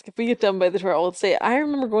ask if we get done by the tour. I'll say, I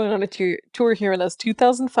remember going on a tour here when I was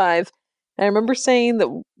 2005. And I remember saying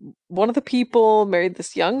that one of the people married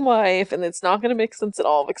this young wife, and it's not going to make sense at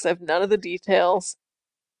all because I have none of the details.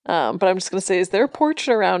 But I'm just going to say, is there a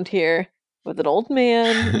portrait around here with an old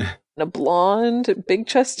man and a blonde,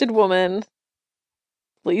 big-chested woman?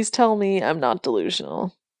 Please tell me I'm not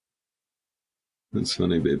delusional. That's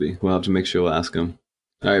funny, baby. We'll have to make sure we'll ask him.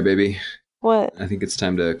 All right, baby. What? I think it's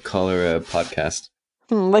time to call her a podcast.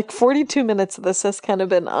 Like 42 minutes of this has kind of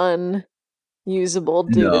been unusable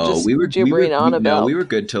due to just gibbering on about. No, we were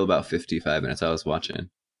good till about 55 minutes. I was watching.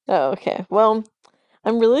 Oh, okay. Well,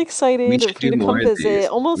 I'm really excited for you to come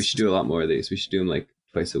visit. We should do a lot more of these. We should do them like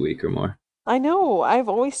twice a week or more. I know. I've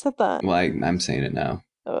always said that. Well, I'm saying it now.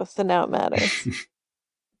 Oh, so now it matters.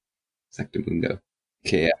 Exactamundo.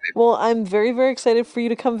 Okay, yeah. Well, I'm very, very excited for you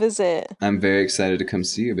to come visit. I'm very excited to come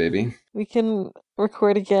see you, baby. We can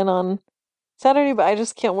record again on Saturday, but I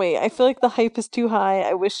just can't wait. I feel like the hype is too high.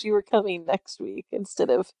 I wish you were coming next week instead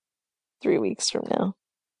of 3 weeks from now.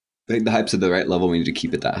 I think the hype's at the right level. We need to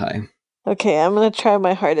keep it that high. Okay, I'm going to try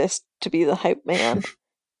my hardest to be the hype man.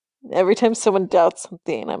 Every time someone doubts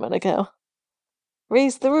something, I'm going to go,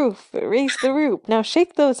 raise the roof, now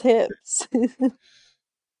shake those hips.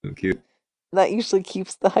 So cute. That usually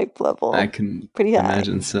keeps the hype level I can pretty high.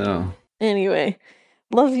 Imagine so. Anyway,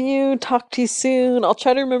 love you. Talk to you soon. I'll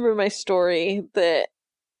try to remember my story that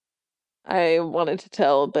I wanted to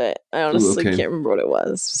tell, but I honestly can't remember what it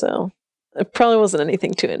was. So it probably wasn't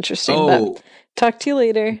anything too interesting. But talk to you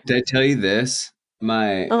later. Did I tell you this?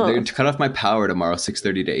 They're going to cut off my power tomorrow,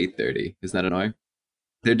 6:30 to 8:30. Isn't that annoying?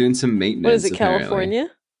 They're doing some maintenance. What is it, apparently. California?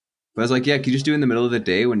 But I was like, yeah, can you just do it in the middle of the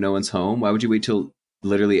day when no one's home? Why would you wait till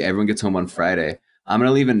literally everyone gets home on Friday? I'm going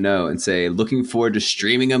to leave a note and say, looking forward to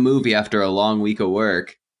streaming a movie after a long week of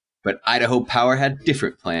work, but Idaho Power had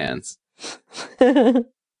different plans. 6:30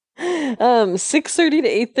 to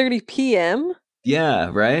 8:30 p.m.? Yeah,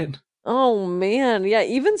 right? Oh, man. Yeah,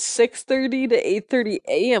 even 6:30 to 8:30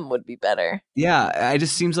 a.m. would be better. Yeah, it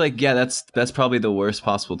just seems like, that's probably the worst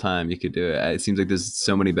possible time you could do it. It seems like there's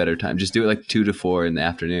so many better times. Just do it like 2 to 4 in the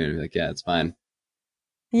afternoon. Like, yeah, it's fine.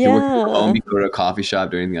 Yeah. You work from home, you go to a coffee shop,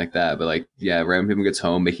 do anything like that. But like, yeah, right when people gets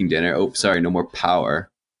home, making dinner. Oh, sorry, no more power.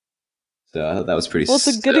 So I thought that was pretty. Well, it's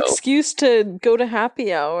a good excuse to go to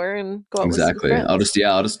happy hour and go out exactly. with some friends.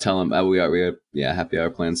 I'll just tell them we have happy hour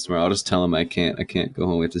plans tomorrow. I'll just tell them I can't go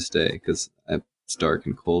home. We have to stay because it's dark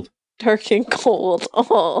and cold. Dark and cold.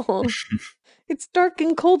 Oh, it's dark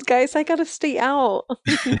and cold, guys. I gotta stay out.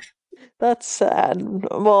 That's sad.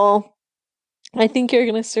 Well, I think you're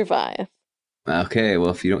gonna survive. Okay.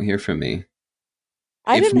 Well, if you don't hear from me.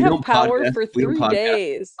 I didn't have power for 3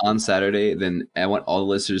 days on Saturday. Then I want all the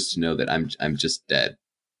listeners to know that I'm just dead.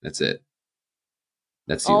 That's it.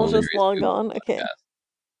 That's the only reason. I'll just log on. Okay.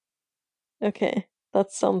 Okay,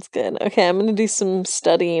 that sounds good. Okay, I'm gonna do some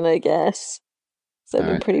studying, I guess. Because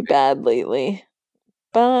I've been pretty bad lately.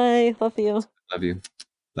 Bye. Love you. Love you.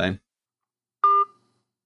 Bye.